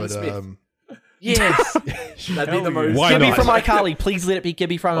secret. Jaden but, Smith. Yes. That'd be the most. Why Gibby not? from iCarly. Please let it be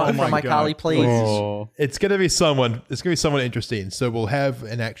Gibby from my God, iCarly, please. Oh, It's going to be someone. It's going to be someone interesting. So we'll have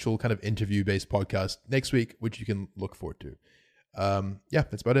an actual kind of interview-based podcast next week, which you can look forward to. Yeah,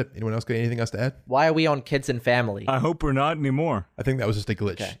 that's about it. Anyone else got anything else to add? Why are we on Kids and Family? I hope we're not anymore. I think that was just a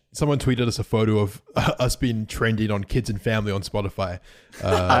glitch. Okay. Someone tweeted us a photo of us being trending on Kids and Family on Spotify.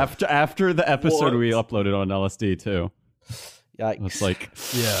 after the episode What? we uploaded on LSD too. Yikes. It's like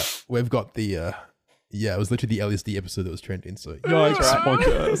Yeah, we've got the. Yeah, it was literally the LSD episode that was trending. So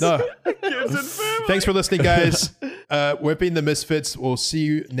podcast. no. Thanks for listening, guys. We've been the Misfits. We'll see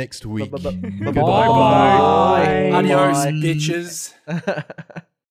you next week. Bye. Bye. Adios, Bye. bitches.